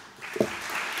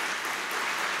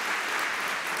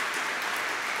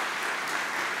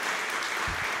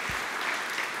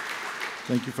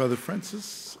 Thank you, Father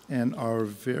Francis. And our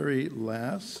very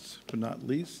last, but not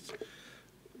least,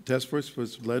 task force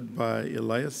was led by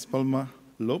Elias Palma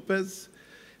Lopez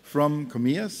from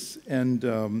Comillas and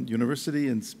University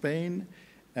in Spain.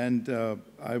 And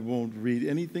I won't read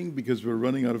anything because we're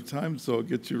running out of time, so I'll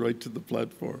get you right to the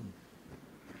platform.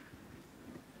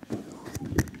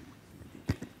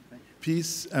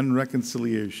 Peace and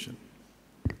reconciliation.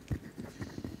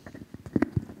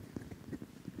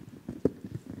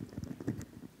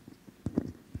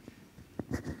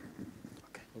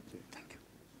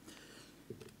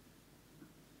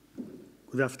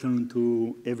 Good afternoon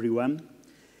to everyone.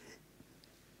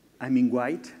 I'm in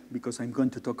white because I'm going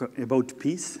to talk about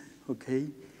peace, okay?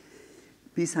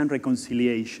 Peace and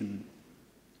reconciliation.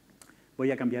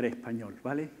 Voy a cambiar a español,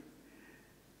 ¿vale?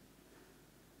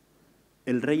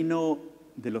 El reino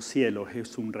de los cielos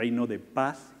es un reino de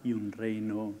paz y un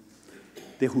reino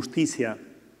de justicia.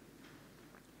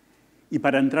 Y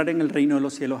para entrar en el reino de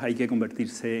los cielos hay que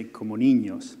convertirse como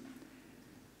niños.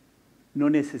 No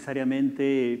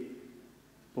necesariamente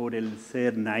por el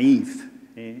ser naif,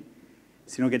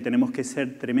 sino que tenemos que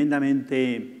ser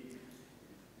tremendamente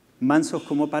mansos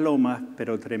como palomas,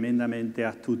 pero tremendamente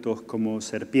astutos como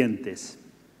serpientes.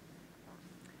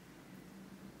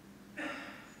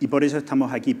 Y por eso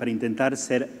estamos aquí, para intentar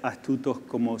ser astutos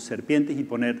como serpientes y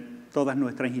poner todas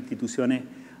nuestras instituciones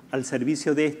al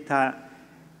servicio de esta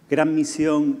gran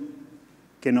misión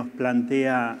que nos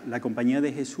plantea la Compañía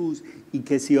de Jesús, y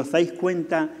que, si os dais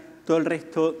cuenta, todo el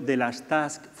resto de las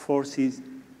task forces,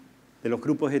 de los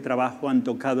grupos de trabajo, han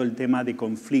tocado el tema de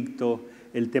conflicto,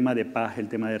 el tema de paz, el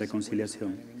tema de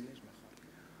reconciliación.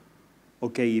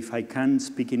 Okay, if I can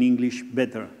speak in English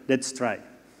better, let's try.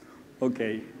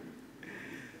 Okay.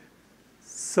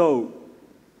 So,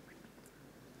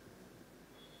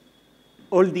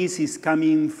 all this is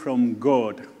coming from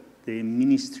God. The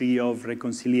ministry of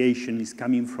reconciliation is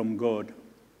coming from God.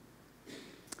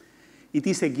 It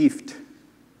is a gift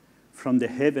from the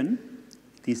heaven.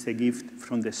 It is a gift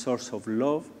from the source of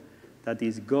love, that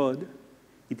is God.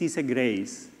 It is a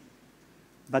grace,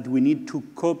 but we need to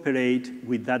cooperate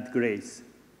with that grace,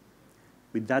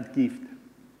 with that gift.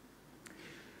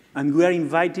 And we are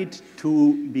invited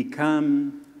to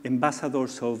become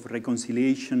ambassadors of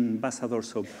reconciliation,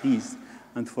 ambassadors of peace,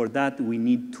 and for that we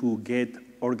need to get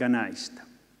organized.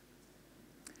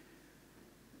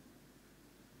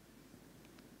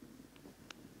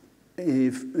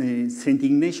 St.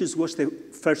 Ignatius was the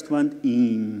first one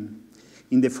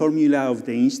in the formula of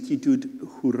the Institute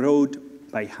who wrote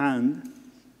by hand.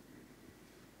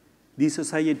 This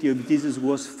Society of Jesus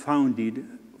was founded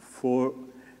for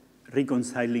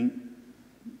reconciling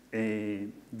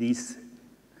these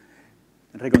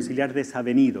reconciliar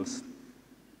desavenidos,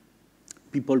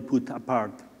 people put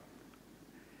apart.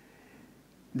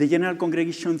 The General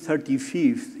Congregation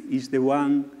 35th is the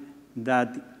one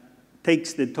that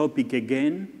takes the topic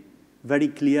again very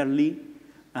clearly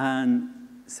and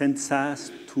sends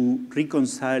us to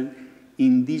reconcile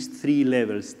in these three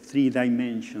levels, three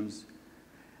dimensions.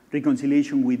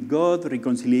 Reconciliation with God,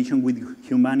 reconciliation with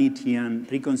humanity,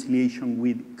 and reconciliation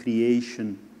with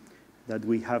creation that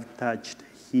we have touched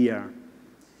here.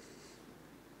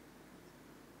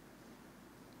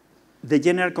 The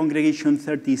General Congregation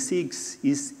 36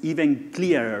 is even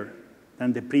clearer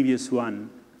than the previous one,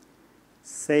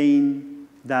 saying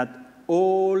that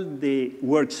all the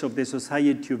works of the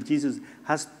Society of Jesus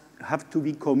have to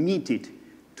be committed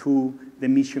to the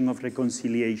mission of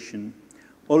reconciliation,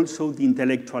 also the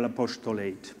intellectual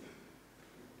apostolate.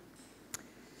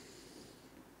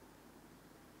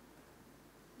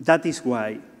 That is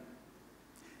why,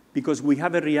 because we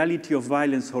have a reality of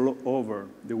violence all over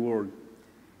the world,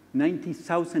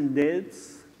 90,000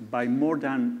 deaths by more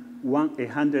than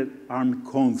 100 armed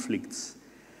conflicts.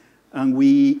 And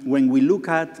when we look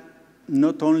at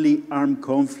not only armed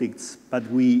conflicts, but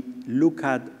we look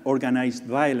at organized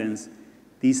violence,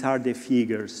 these are the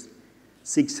figures.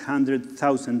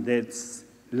 600,000 deaths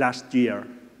last year,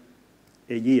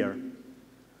 a year.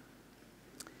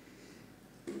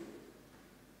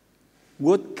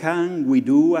 What can we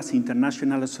do as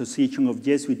International Association of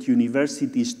Jesuit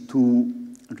Universities to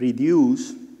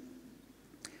reduce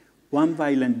one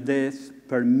violent death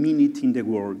per minute in the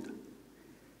world?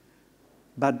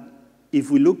 But if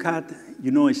we look at,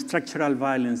 structural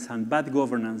violence and bad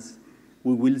governance,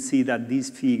 we will see that this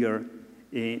figure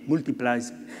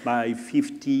multiplies by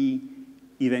 50,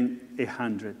 even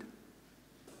 100.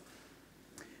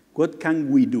 What can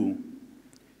we do?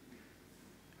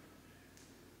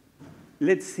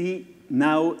 Let's see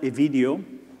now a video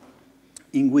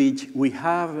in which we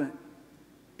have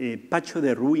Pacho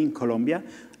de Rú in Colombia.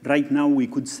 Right now, we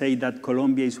could say that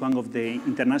Colombia is one of the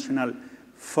international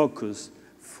focus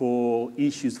for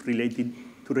issues related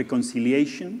to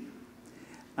reconciliation.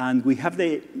 And we have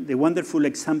the wonderful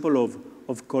example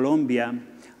of Colombia,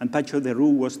 and Pacho de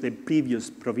Rú was the previous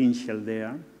provincial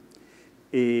there.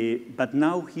 But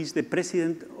now he's the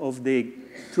president of the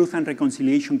Truth and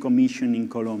Reconciliation Commission in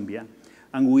Colombia.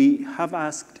 And we have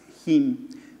asked him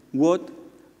what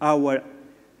our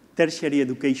tertiary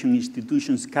education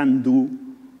institutions can do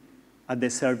at the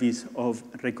service of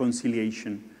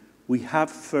reconciliation. We have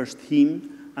first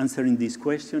him answering this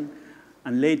question,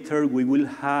 and later we will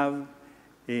have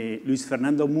Luis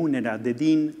Fernando Múnera, the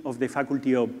Dean of the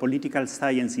Faculty of Political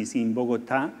Sciences in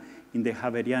Bogotá, in the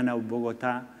Javeriana of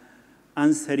Bogotá,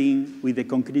 answering with a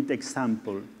concrete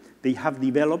example. They have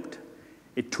developed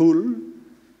a tool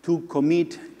to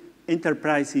commit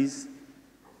enterprises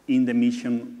in the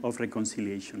mission of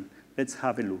reconciliation. Let's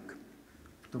have a look.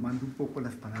 Tomando un poco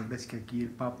las palabras que aquí el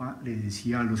Papa le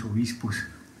decía a los obispos,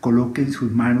 coloquen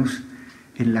sus manos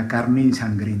en la carne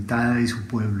ensangrentada de su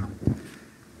pueblo.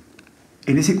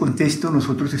 En ese contexto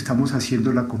nosotros estamos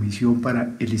haciendo la comisión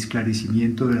para el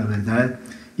esclarecimiento de la verdad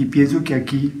y pienso que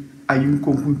aquí hay un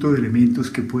conjunto de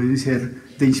elementos que pueden ser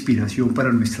de inspiración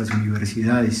para nuestras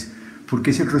universidades,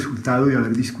 porque es el resultado de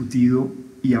haber discutido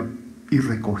y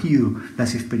recogido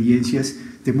las experiencias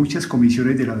de muchas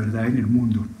comisiones de la verdad en el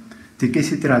mundo. ¿De qué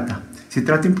se trata? Se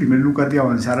trata en primer lugar de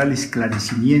avanzar al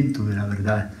esclarecimiento de la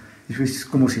verdad. Eso es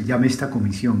como se llama esta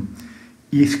comisión.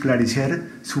 Y esclarecer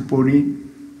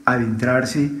supone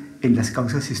adentrarse en las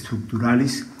causas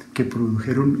estructurales que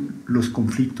produjeron los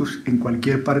conflictos en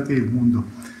cualquier parte del mundo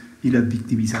y las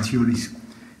victimizaciones.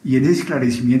 Y en ese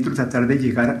esclarecimiento tratar de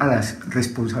llegar a las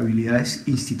responsabilidades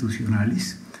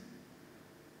institucionales.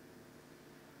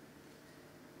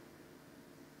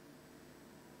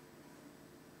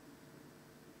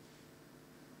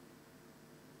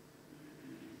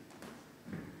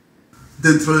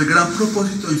 Dentro del gran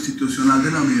propósito institucional de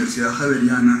la Universidad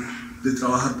Javeriana de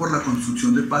trabajar por la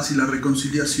construcción de paz y la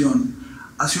reconciliación,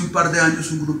 hace un par de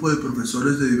años un grupo de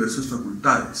profesores de diversas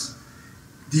facultades,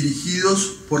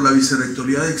 dirigidos por la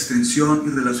Vicerrectoría de Extensión y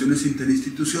Relaciones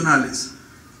Interinstitucionales,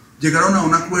 llegaron a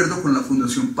un acuerdo con la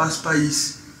Fundación Paz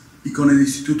País y con el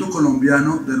Instituto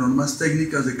Colombiano de Normas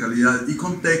Técnicas de Calidad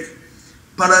ICONTEC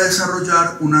para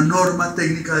desarrollar una norma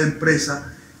técnica de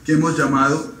empresa que hemos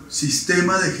llamado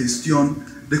Sistema de Gestión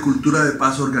de Cultura de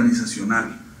Paz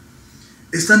Organizacional.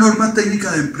 Esta norma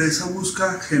técnica de empresa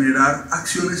busca generar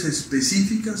acciones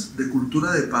específicas de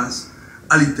cultura de paz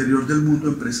al interior del mundo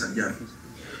empresarial,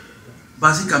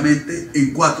 básicamente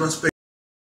en 4 aspectos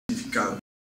identificados: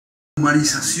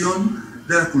 humanización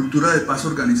de la cultura de paz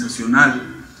organizacional,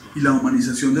 y la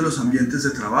humanización de los ambientes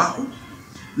de trabajo,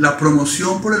 la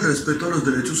promoción por el respeto a los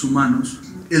derechos humanos,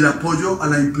 el apoyo a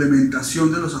la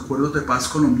implementación de los acuerdos de paz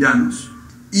colombianos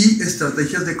y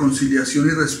estrategias de conciliación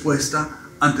y respuesta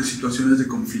ante situaciones de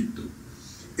conflicto.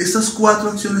 Estas 4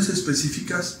 acciones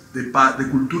específicas de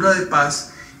cultura de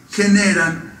paz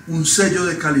generan un sello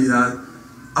de calidad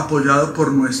apoyado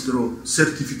por nuestro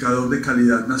certificador de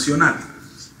calidad nacional.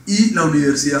 Y la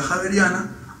Universidad Javeriana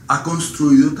ha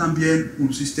construido también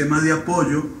un sistema de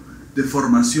apoyo, de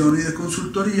formación y de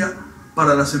consultoría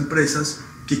para las empresas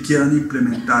que quieran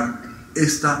implementar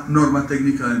esta norma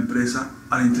técnica de empresa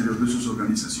al interior de sus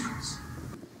organizaciones.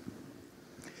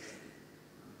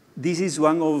 This is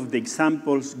one of the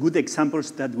examples, good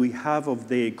examples that we have of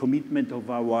the commitment of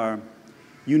our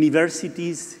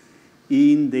universities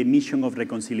in the mission of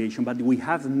reconciliation, but we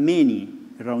have many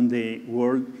around the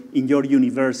world in your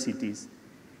universities.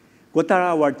 What are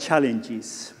our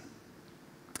challenges?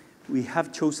 We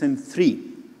have chosen 3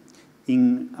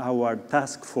 in our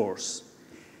task force.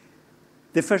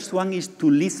 The first one is to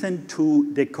listen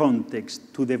to the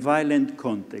context, to the violent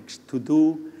context, to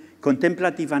do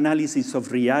contemplative analysis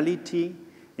of reality,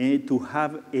 and to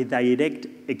have a direct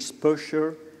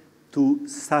exposure to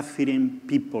suffering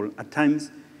people. At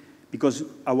times, because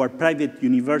our private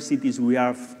universities, we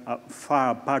are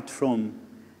far apart from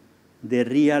the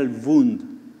real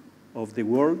wound of the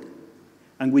world,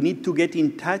 and we need to get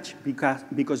in touch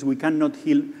because we cannot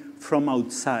heal from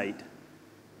outside.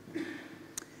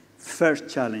 First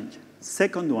challenge.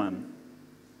 Second one,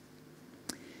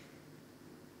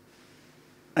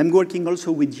 I'm working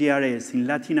also with GRS in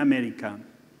Latin America.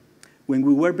 When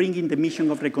we were bringing the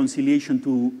mission of reconciliation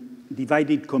to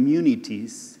divided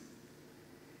communities,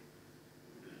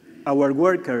 our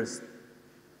workers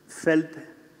felt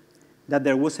that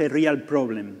there was a real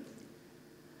problem,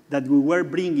 that we were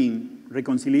bringing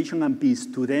reconciliation and peace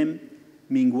to them.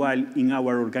 Meanwhile, in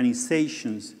our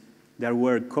organizations, there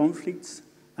were conflicts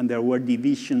and there were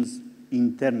divisions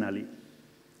internally.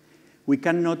 We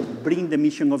cannot bring the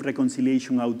mission of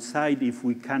reconciliation outside if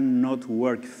we cannot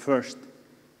work first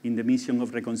in the mission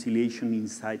of reconciliation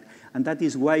inside. And that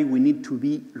is why we need to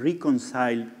be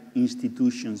reconciled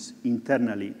institutions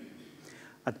internally,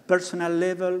 at personal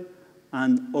level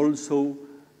and also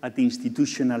at the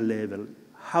institutional level.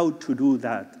 How to do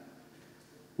that?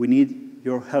 We need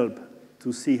your help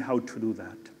to see how to do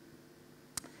that.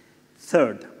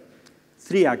 Third,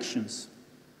 3 actions: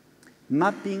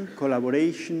 mapping,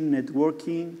 collaboration,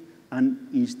 networking, and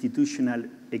institutional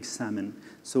examen.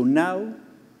 So now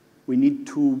we need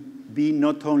to be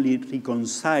not only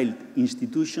reconciled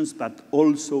institutions, but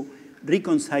also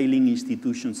reconciling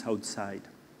institutions outside.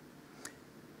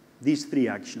 These 3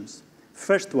 actions.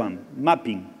 First one,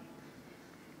 mapping.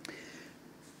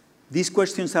 These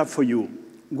questions are for you.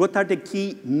 What are the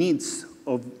key needs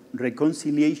of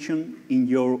reconciliation in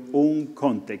your own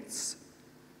contexts?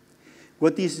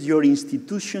 What is your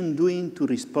institution doing to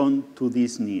respond to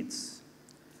these needs?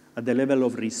 At the level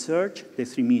of research, the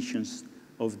 3 missions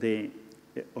of a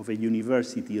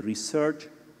university: research,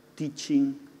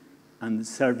 teaching, and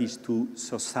service to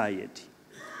society.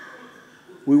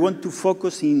 We want to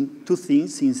focus in 2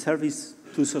 things in service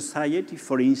to society.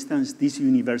 For instance, this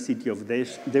University of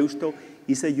Deusto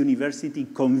is a university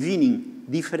convening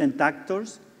different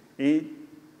actors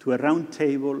to a round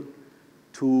table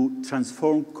to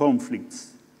transform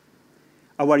conflicts.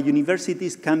 Our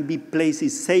universities can be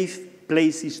places, safe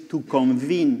places to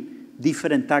convene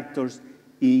different actors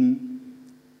in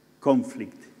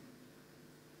conflict.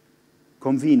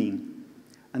 Convening.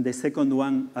 And the second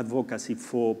one, advocacy.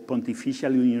 For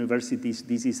pontifical universities,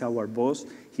 this is our boss.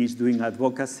 He's doing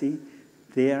advocacy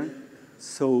there.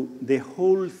 So the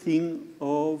whole thing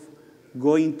of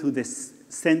going to the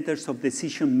centers of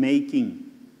decision-making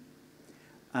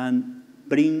and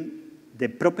bring the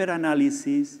proper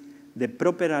analysis, the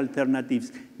proper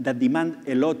alternatives that demand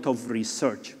a lot of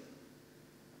research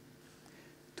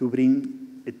to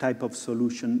bring a type of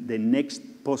solution, the next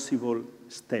possible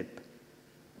step.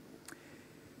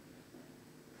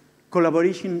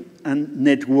 Collaboration and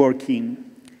networking.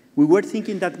 We were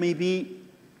thinking that maybe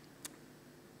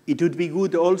it would be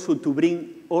good also to bring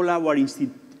all our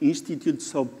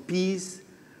institutes of peace,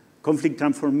 conflict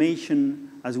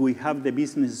transformation, as we have the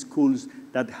business schools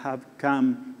that have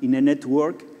come in a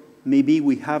network. Maybe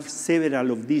we have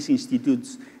several of these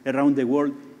institutes around the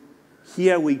world.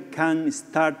 Here we can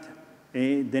start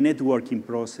the networking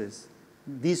process.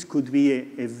 This could be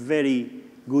a very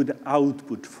good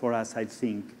output for us, I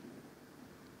think.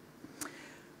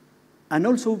 And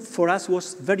also for us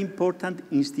was very important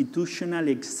institutional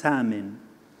examen.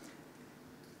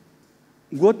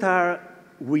 What are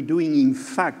we doing, in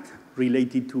fact,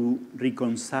 related to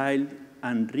reconciled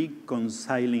and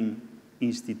reconciling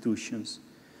institutions?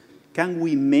 Can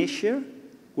we measure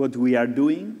what we are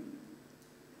doing?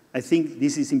 I think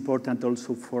this is important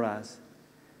also for us.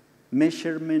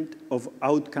 Measurement of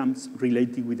outcomes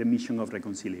related with the mission of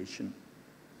reconciliation.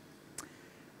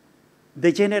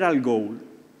 The general goal.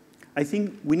 I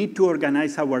think we need to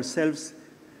organize ourselves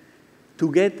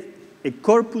to get a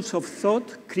corpus of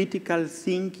thought, critical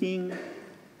thinking,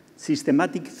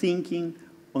 systematic thinking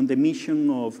on the mission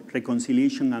of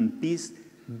reconciliation and peace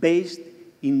based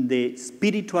in the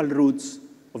spiritual roots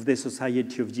of the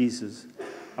Society of Jesus,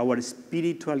 our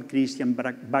spiritual Christian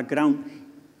background,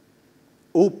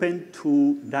 open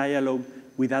to dialogue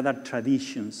with other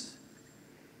traditions.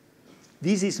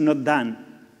 This is not done.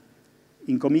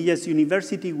 In Comillas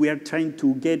University, we are trying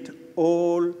to get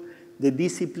all the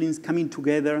disciplines coming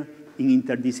together in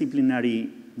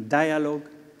interdisciplinary dialogue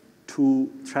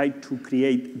to try to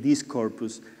create this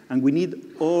corpus. And we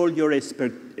need all your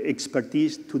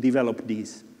expertise to develop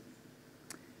this.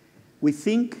 We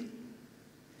think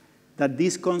that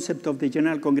this concept of the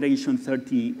General Congregation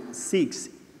 36,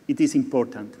 it is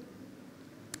important.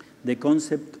 The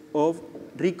concept of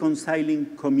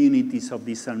reconciling communities of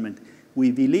discernment.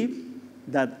 We believe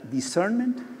that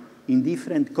discernment in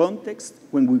different contexts,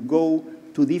 when we go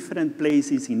to different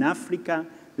places in Africa,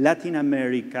 Latin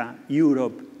America,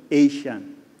 Europe, Asia,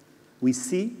 we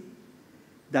see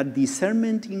that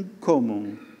discernment in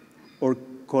common or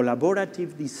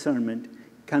collaborative discernment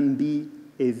can be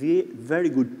a very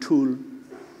good tool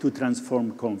to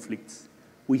transform conflicts.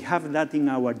 We have that in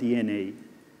our DNA.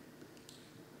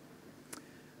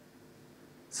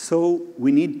 So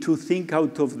we need to think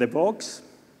out of the box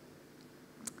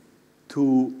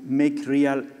to make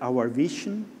real our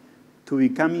vision, to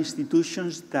become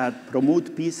institutions that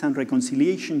promote peace and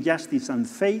reconciliation, justice and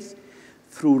faith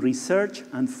through research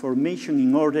and formation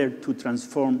in order to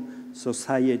transform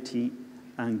society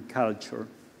and culture.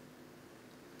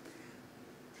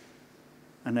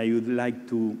 And I would like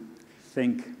to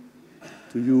thank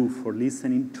to you for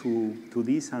listening to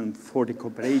this and for the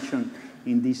cooperation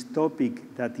in this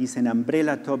topic that is an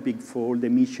umbrella topic for all the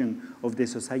mission of the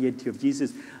Society of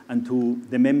Jesus, and to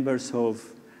the members of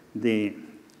the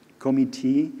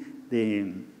committee,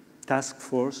 the task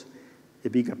force, a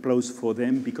big applause for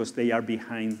them because they are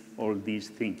behind all this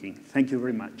thinking. Thank you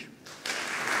very much.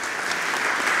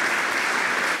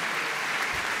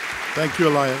 Thank you,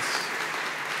 Elias.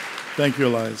 Thank you,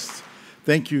 Elias.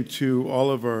 Thank you to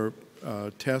all of our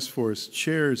task force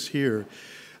chairs here.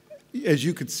 As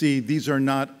you could see, these are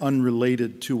not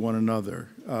unrelated to one another,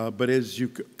 but as you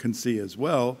can see as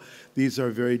well, these are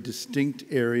very distinct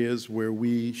areas where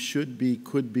we should be,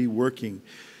 could be working.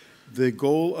 The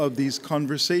goal of these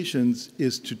conversations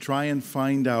is to try and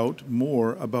find out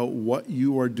more about what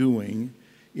you are doing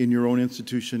in your own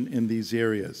institution in these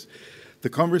areas. The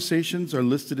conversations are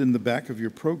listed in the back of your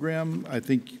program. I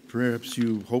think perhaps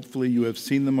hopefully you have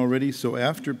seen them already. So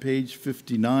after page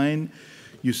 59,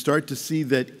 you start to see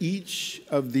that each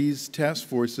of these task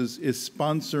forces is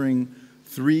sponsoring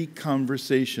 3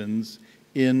 conversations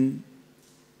in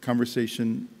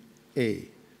Conversation A,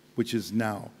 which is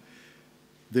now.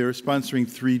 They're sponsoring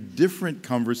 3 different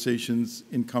conversations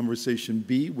in Conversation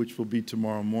B, which will be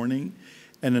tomorrow morning,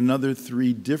 and another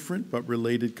 3 different but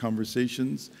related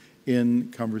conversations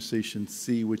in Conversation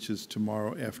C, which is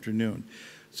tomorrow afternoon.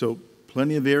 So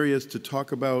plenty of areas to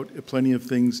talk about, plenty of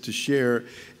things to share.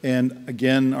 And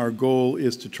again, our goal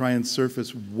is to try and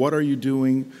surface what are you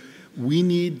doing. We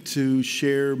need to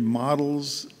share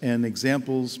models and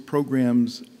examples,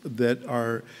 programs that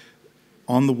are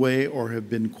on the way or have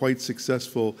been quite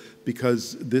successful,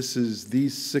 because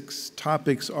these 6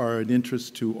 topics are an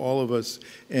interest to all of us,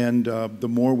 and the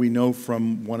more we know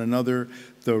from one another,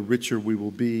 the richer we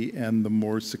will be and the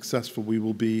more successful we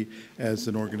will be as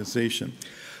an organization.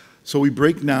 So we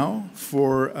break now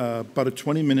for about a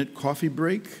 20-minute coffee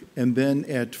break, and then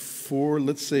at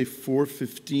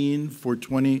 4:15,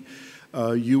 4:20,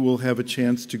 you will have a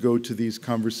chance to go to these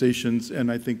conversations, and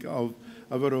I think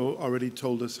Alvaro already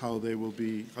told us how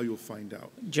you'll find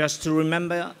out. Just to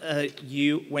remember,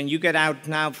 when you get out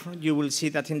now, you will see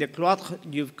that in the cloître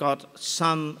you've got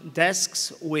some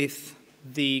desks with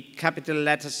the capital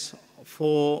letters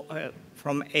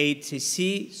from A to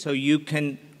C, so you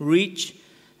can reach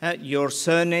your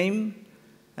surname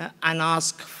and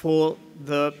ask for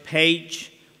the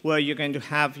page where you're going to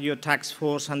have your task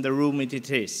force and the room it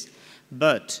is.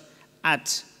 But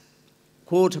at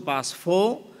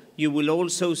 4:15, you will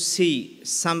also see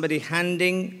somebody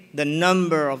handing the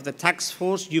number of the task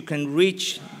force. You can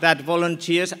reach that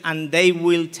volunteers, and they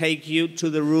will take you to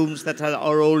the rooms that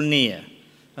are all near,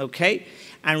 okay?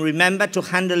 And remember to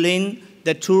handle in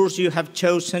the tours you have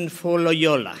chosen for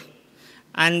Loyola,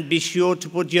 and be sure to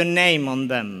put your name on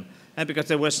them, because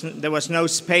there was no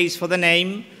space for the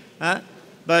name,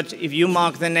 but if you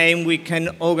mark the name, we can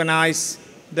organize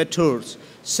the tours.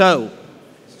 So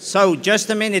just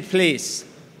a minute, please.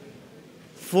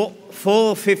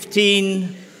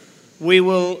 4:15, we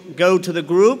will go to the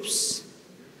groups.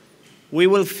 We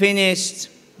will finish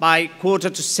by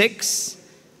 5:45.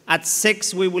 At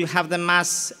 6, we will have the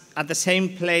Mass at the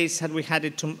same place that we had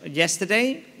it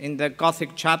yesterday, in the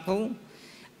Gothic chapel.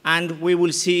 And we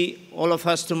will see all of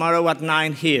us tomorrow at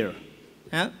 9 here.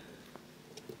 Yeah?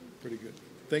 Pretty good.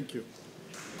 Thank you.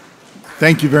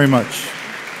 Thank you very much.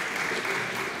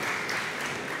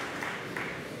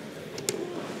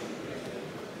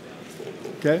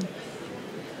 Okay.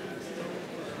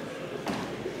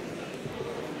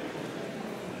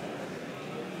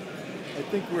 I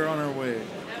think we're on our way.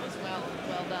 That was well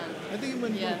done. I think it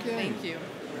went okay. Thank you.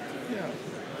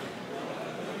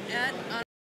 Yeah.